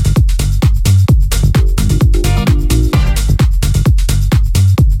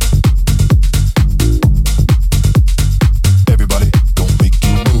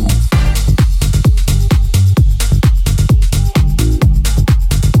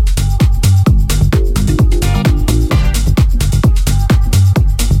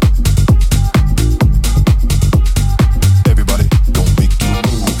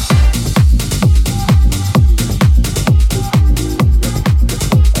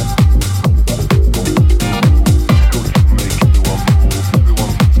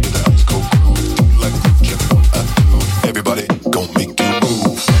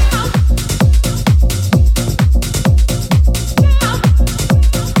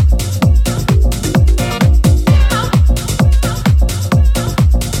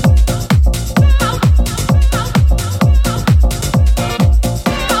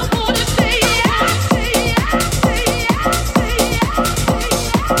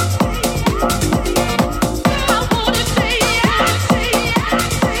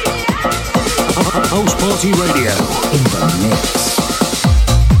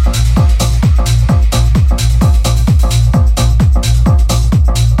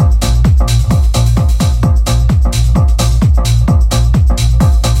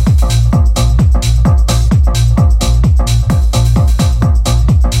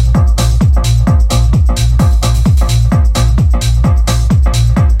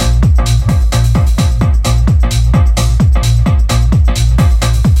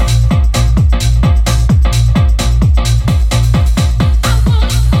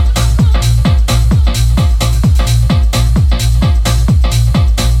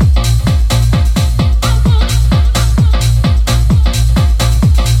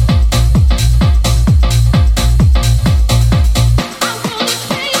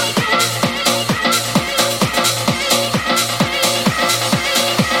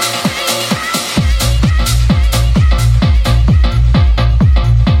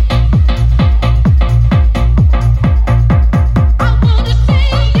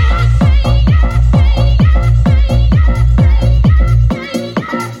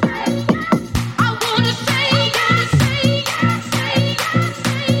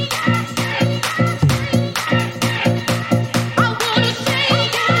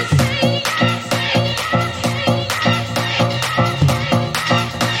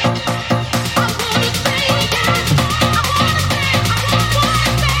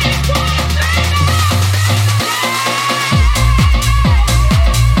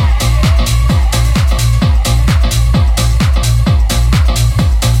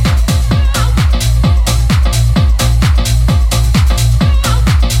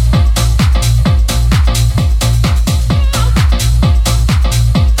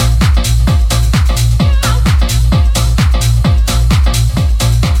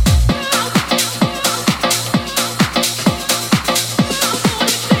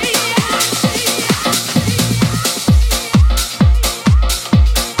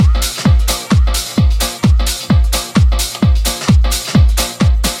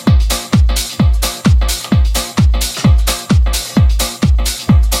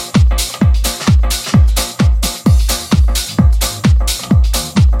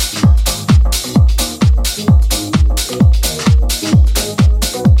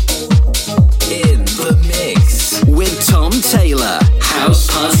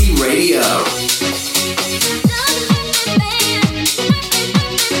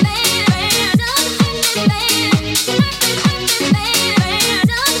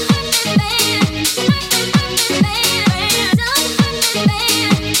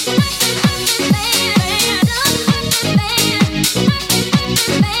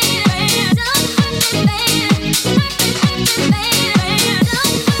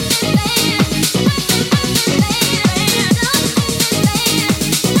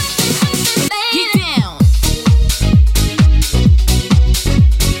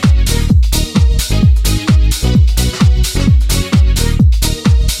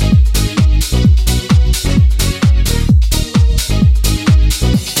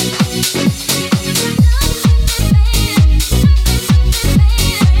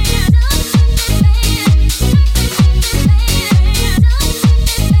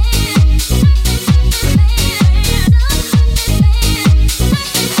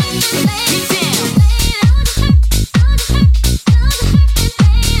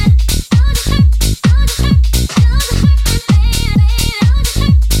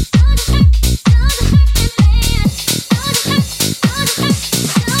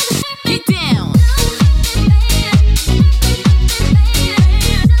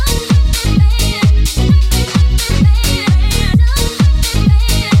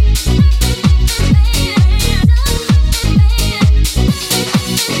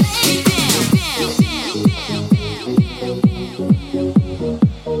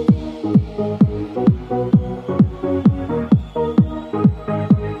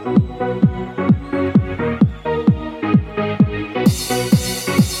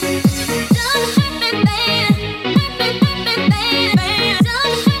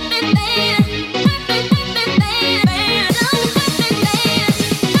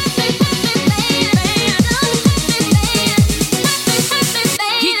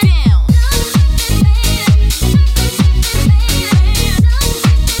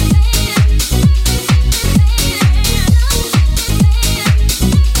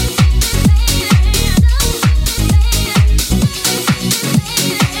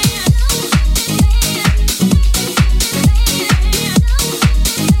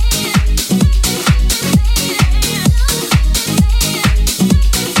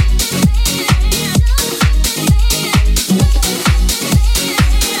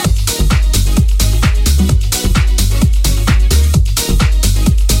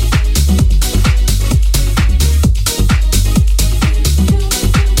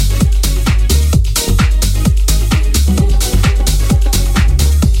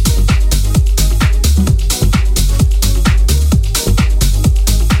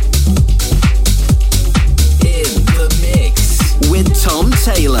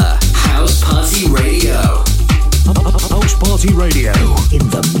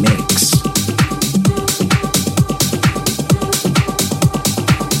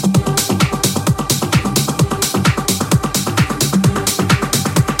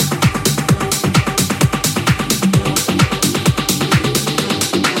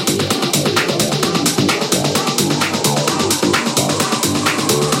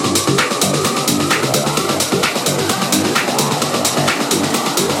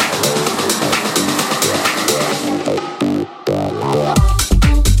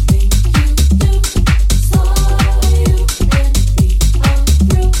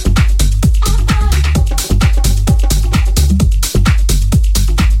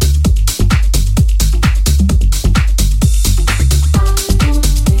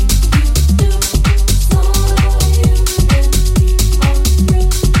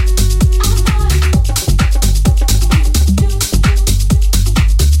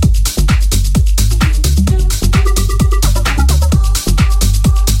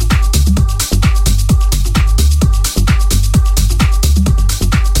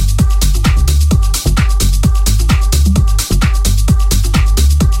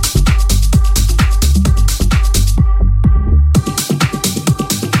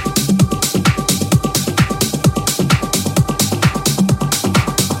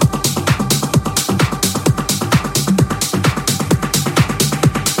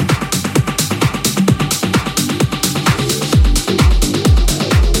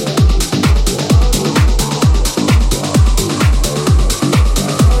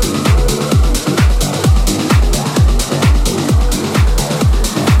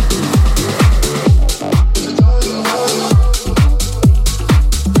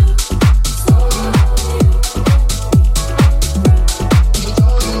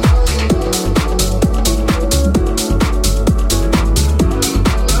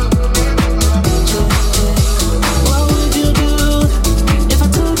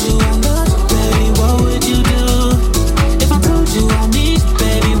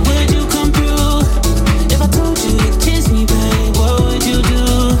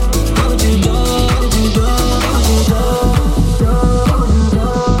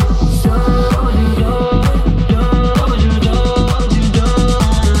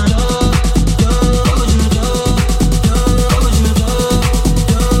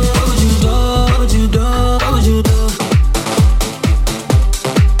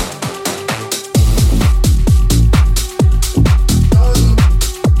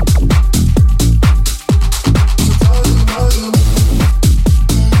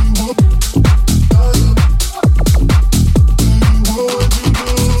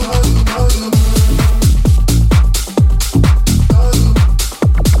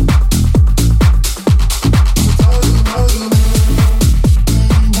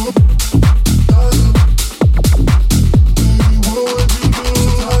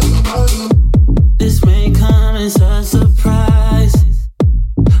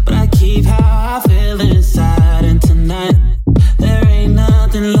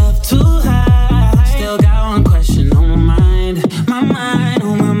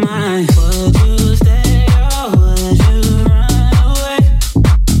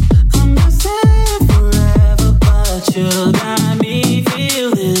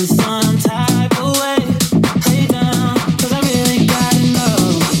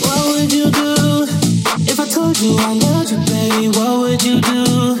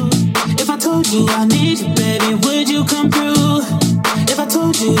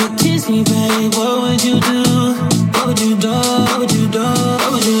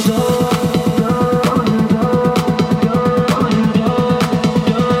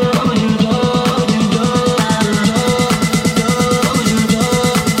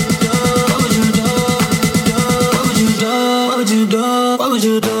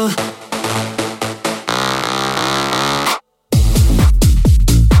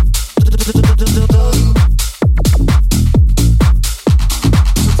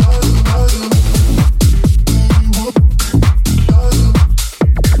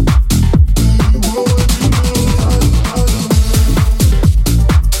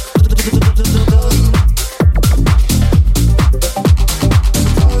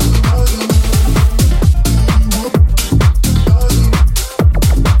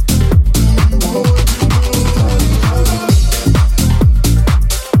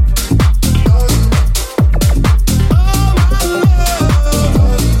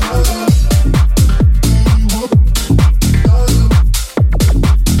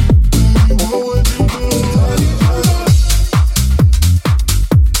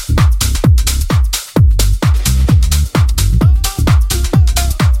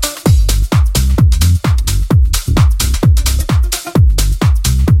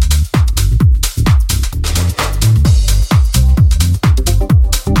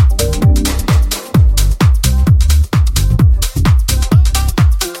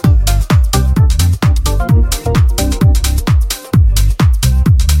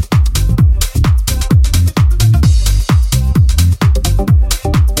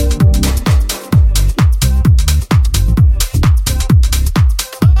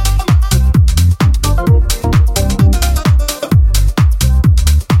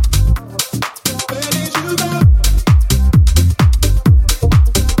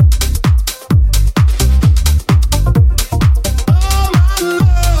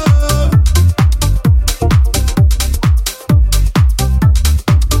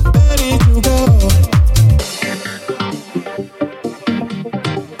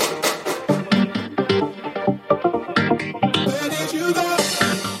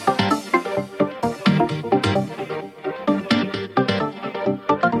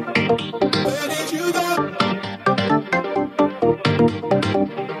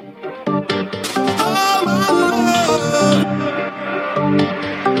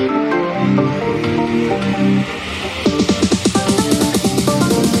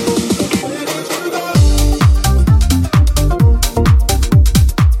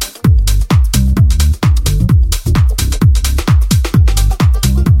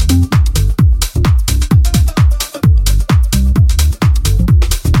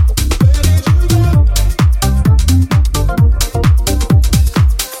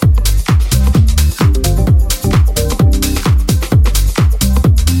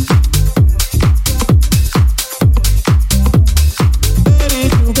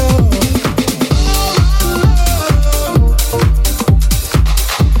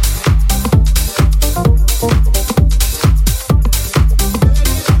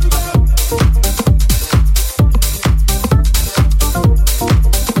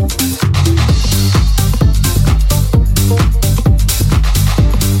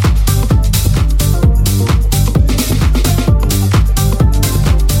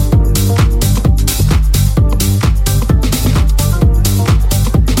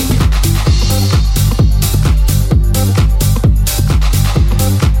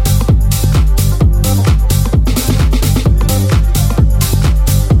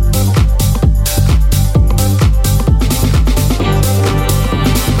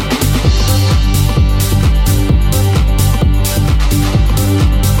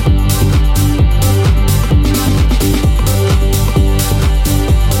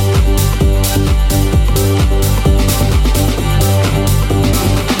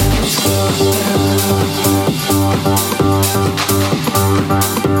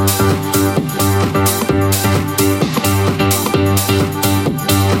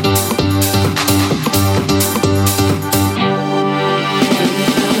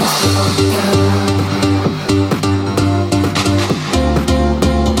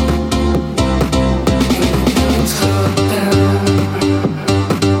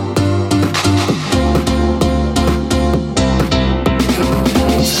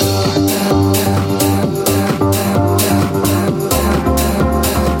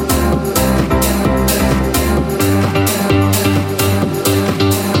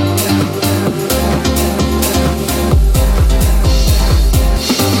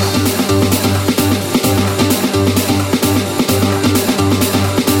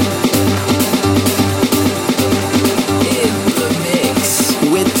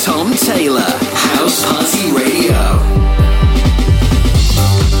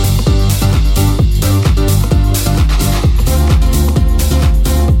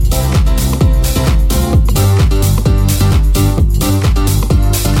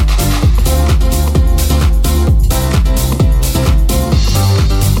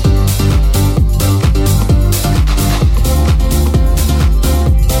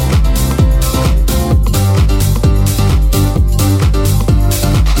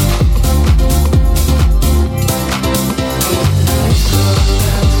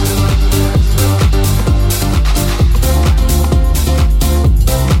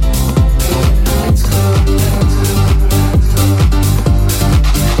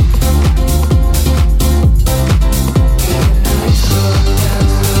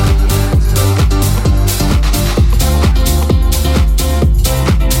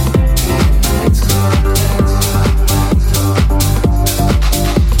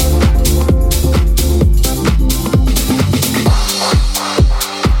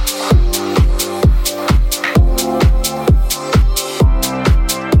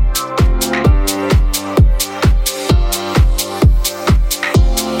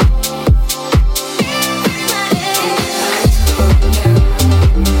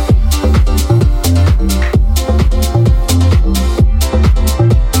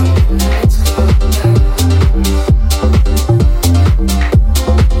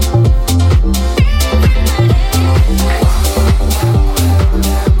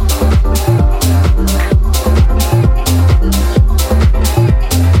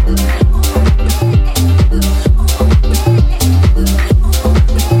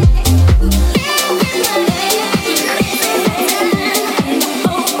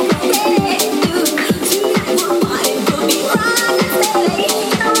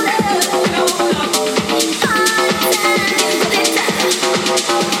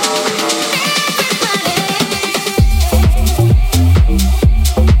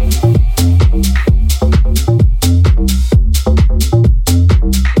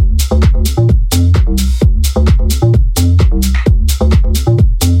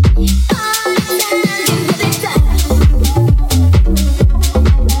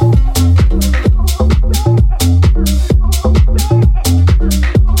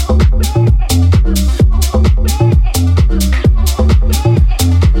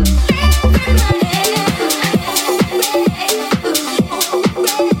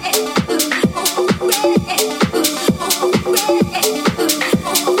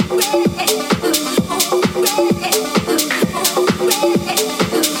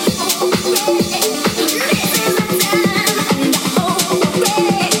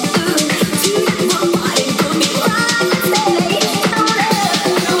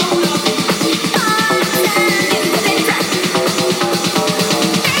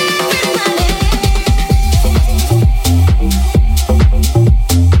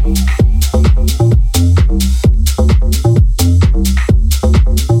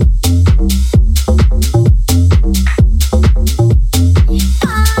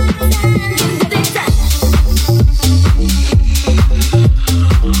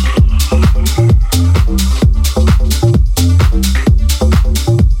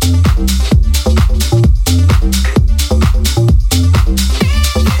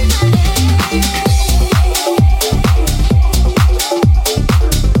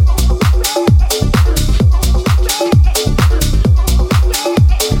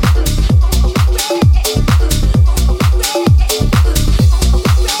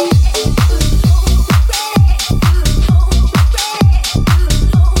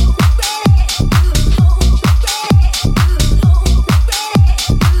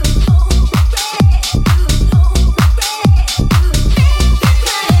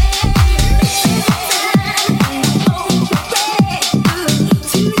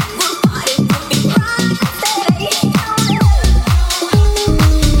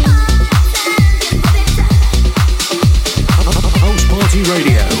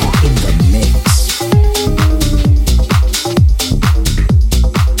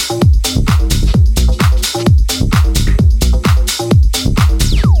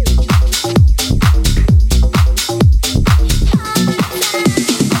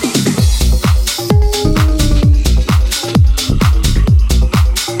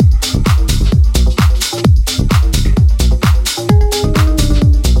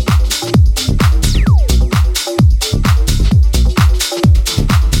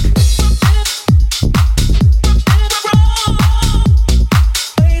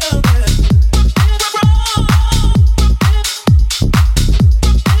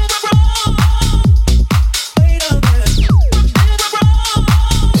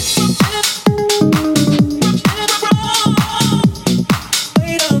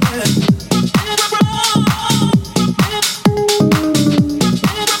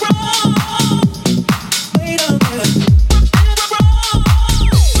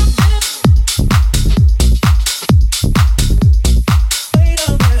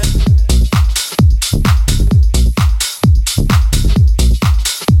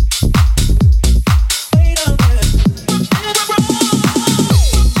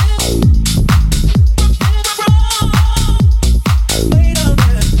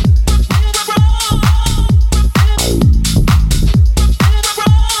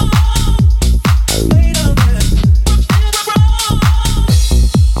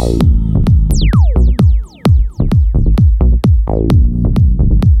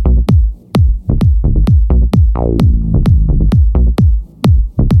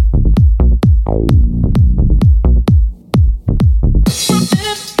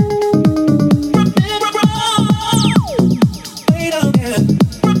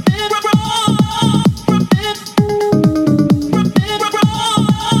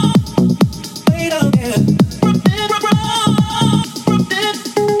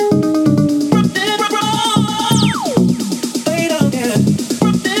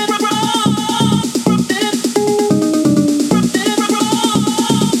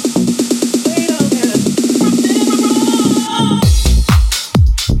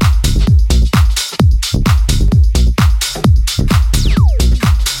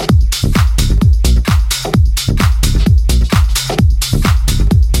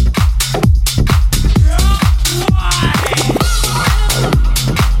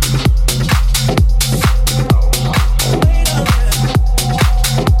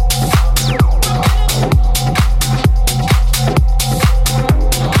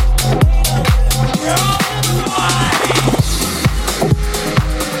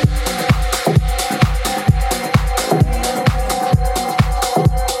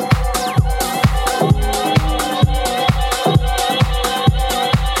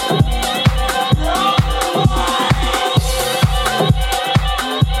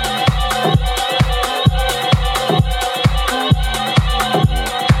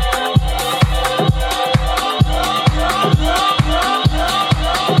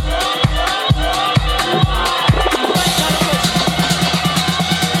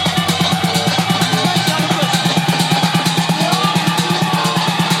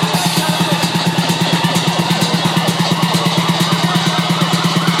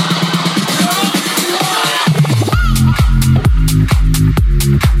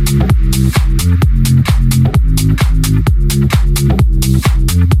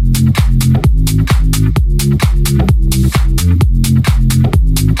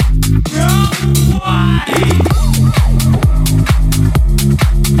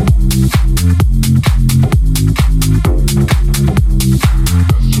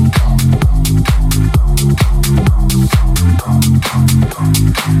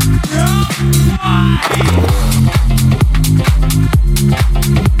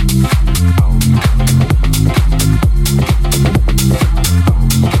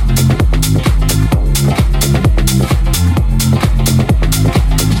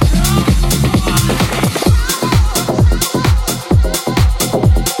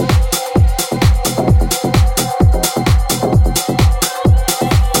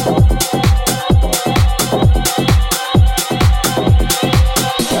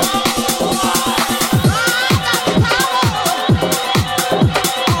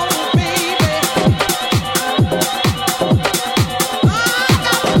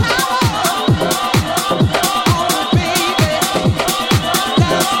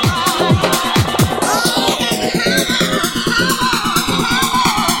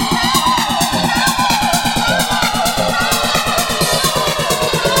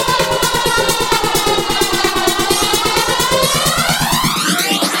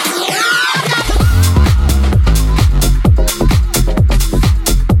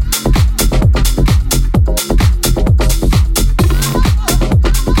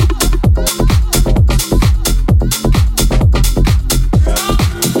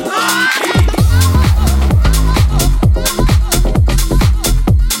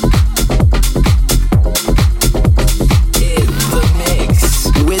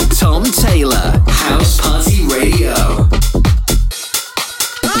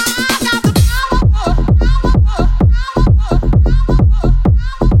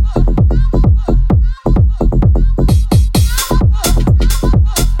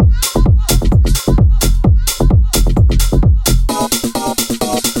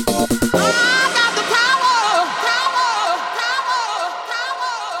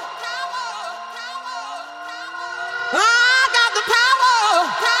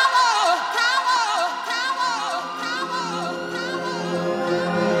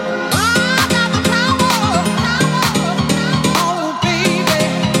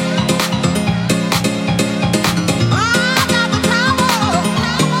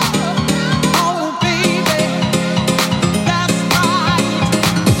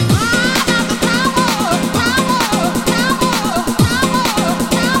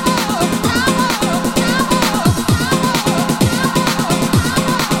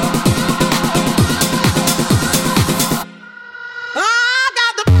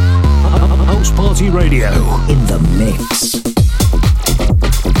 House Party Radio in the mix.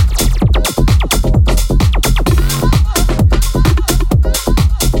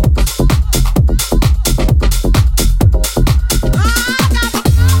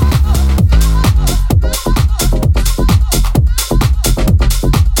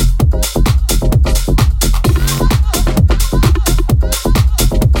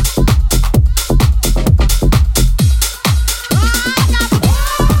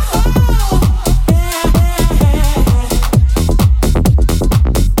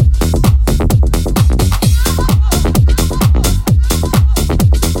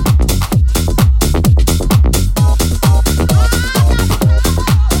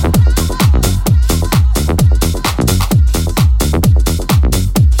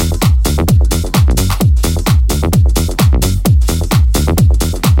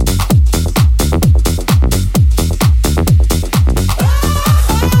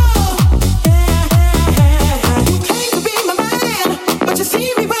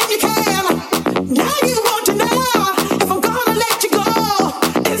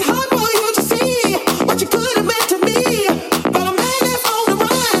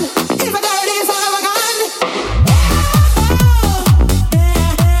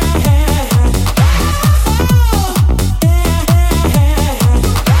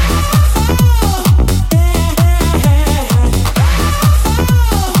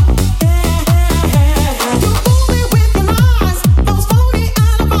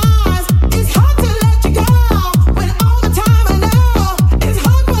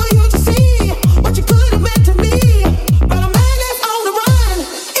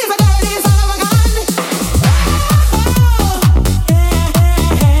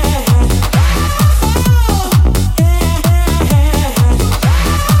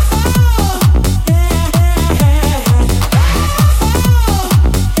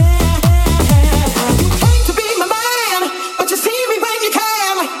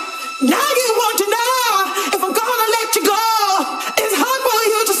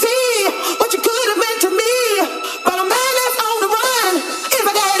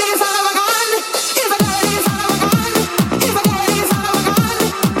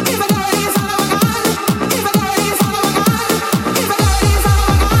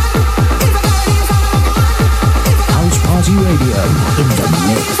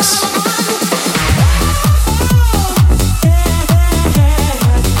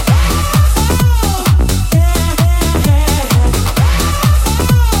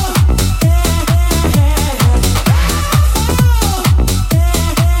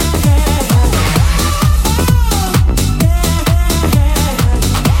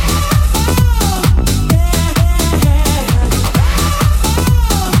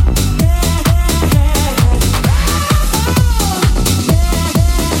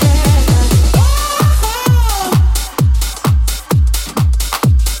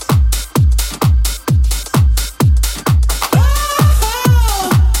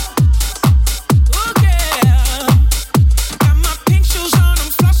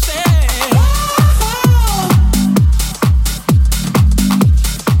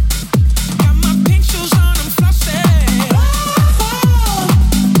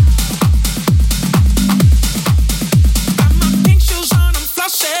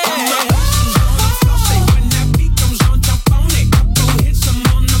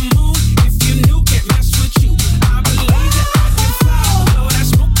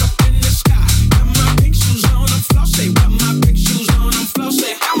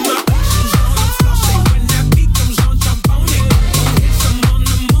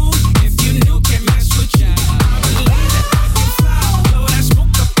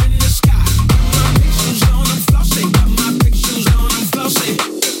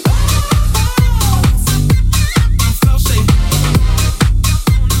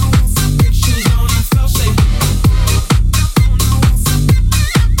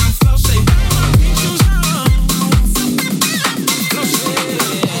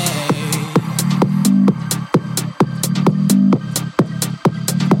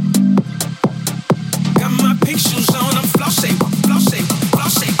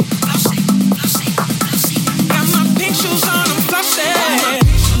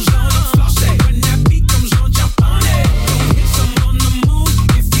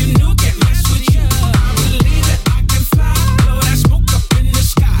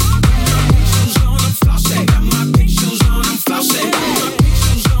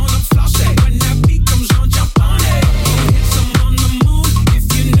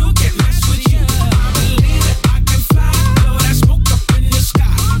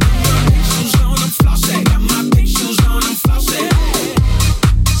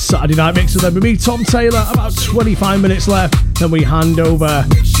 Saturday Night Mixer then with me, Tom Taylor. About 25 minutes left, then we hand over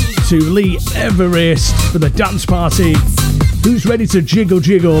to Lee Everest for the dance party. Who's ready to jiggle,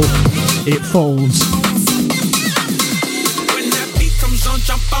 jiggle? It folds. When that beat comes on,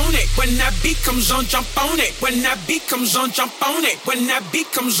 jump on it. When that beat comes on, jump on it. When that beat comes on, jump on it. When that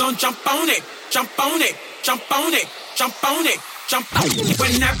beat comes on, jump on it. Jump on it. Jump on it. Jump on it. Jump on it.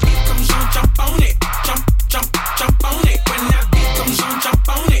 When that beat comes on, jump on it. Jump, jump, jump on it. When that beat comes on, jump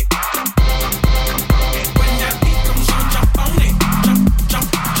on it. When that beat comes on, jump on it. Jump,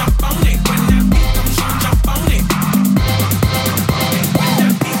 jump, jump on it. When that beat comes on, jump on it. When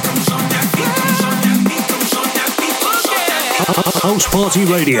that beat comes on, that beat comes on, that beat comes on, that beat comes on, that beat. House Party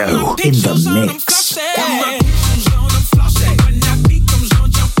Radio in the mix.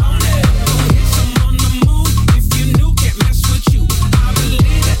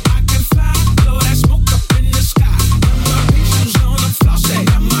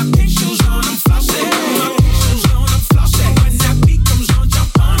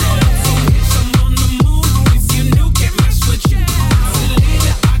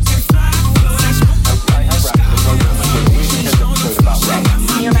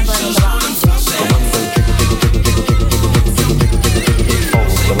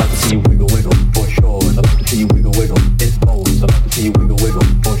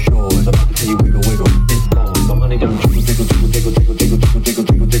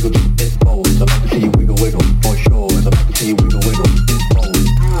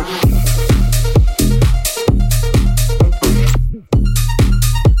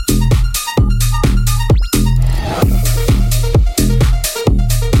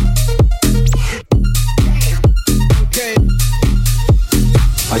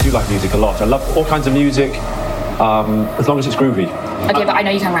 I love all kinds of music, as long as it's groovy. Okay, but I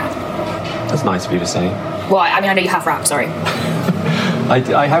know you can rap. That's nice of you to say. Well, I mean, I know you have rap, sorry.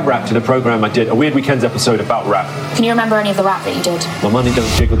 I have rapped in a program I did, a Weird Weekends episode about rap. Can you remember any of the rap that you did? My money don't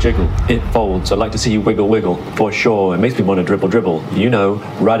jiggle, jiggle, it folds. I'd like to see you wiggle, wiggle, for sure. It makes me want to dribble, dribble. You know,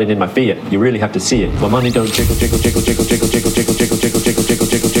 riding in my Fiat, you really have to see it. My money don't jiggle, jiggle, jiggle, jiggle, jiggle, jiggle, jiggle, jiggle, jiggle, jiggle, jiggle,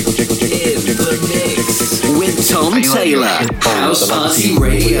 jiggle, jiggle, jiggle, jiggle, jiggle, jiggle, jiggle, with Tom Taylor, House Party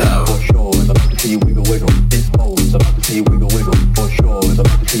Radio. For sure, I'd like to see you wiggle, wiggle, it folds. I'd like to see you wiggle, wiggle, for sure. I'd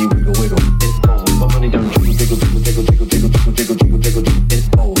like to see you wiggle, wiggle, it folds. My money don't jiggle, jiggle, jiggle, jiggle, jiggle, jiggle, jiggle, jiggle, jiggle, jiggle, it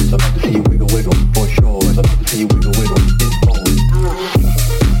folds. I'd like to see you wiggle, wiggle, for sure. I'd like to see you wiggle, wiggle, it folds.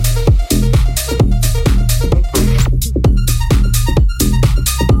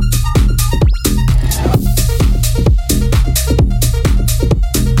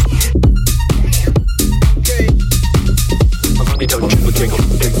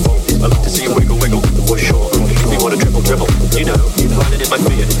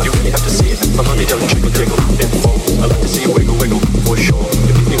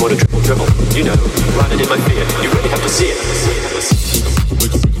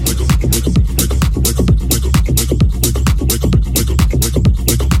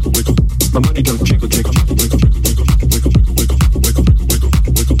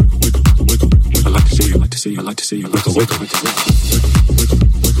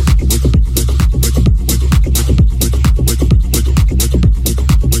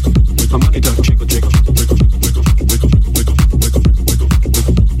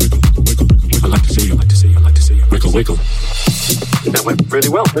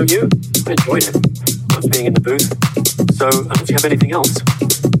 You? I enjoyed it. Not being in the booth. So, unless you have anything else,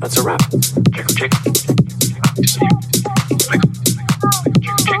 that's a wrap. Jiggle, jiggle.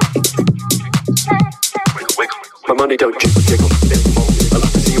 Wiggle, wiggle. My money don't jiggle, jiggle. I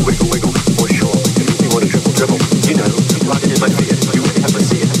like to see you wiggle, wiggle, for sure. If you want to dribble, dribble, you know, riding in my Fiat, you really have to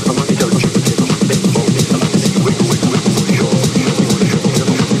see it. My money don't jiggle, jiggle. I like to see you wiggle, wiggle, wiggle, for sure. If you want to dribble,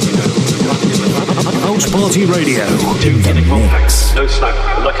 dribble, you know, riding in my Fiat. House Party Radio in the mix. No slack.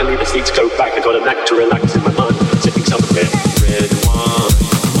 Luckily the seats go back. I got a knack to relax in my mind, sipping some red wine.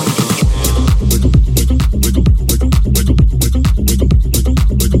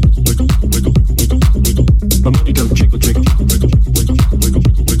 My money don't jiggle, jiggle.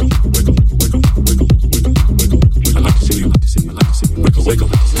 I like to see you, wiggle, wiggle.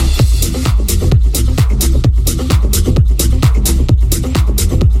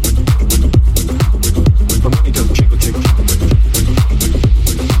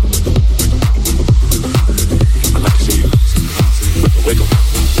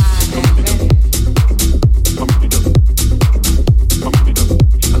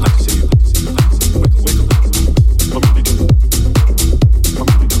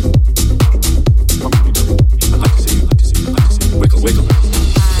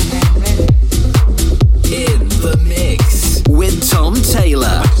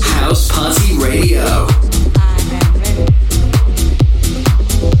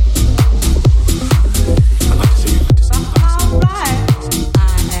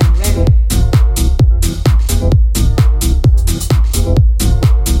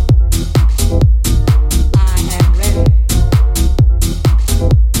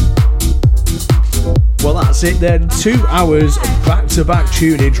 That's it then. 2 hours back-to-back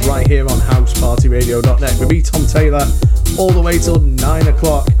tunage right here on housepartyradio.net with me, Tom Taylor, all the way till 9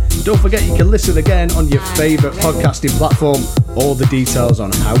 o'clock. Don't forget you can listen again on your favourite podcasting platform. All the details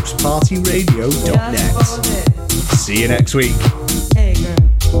on housepartyradio.net. See you next week. Hey girl,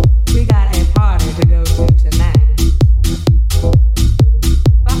 we got a party to go to.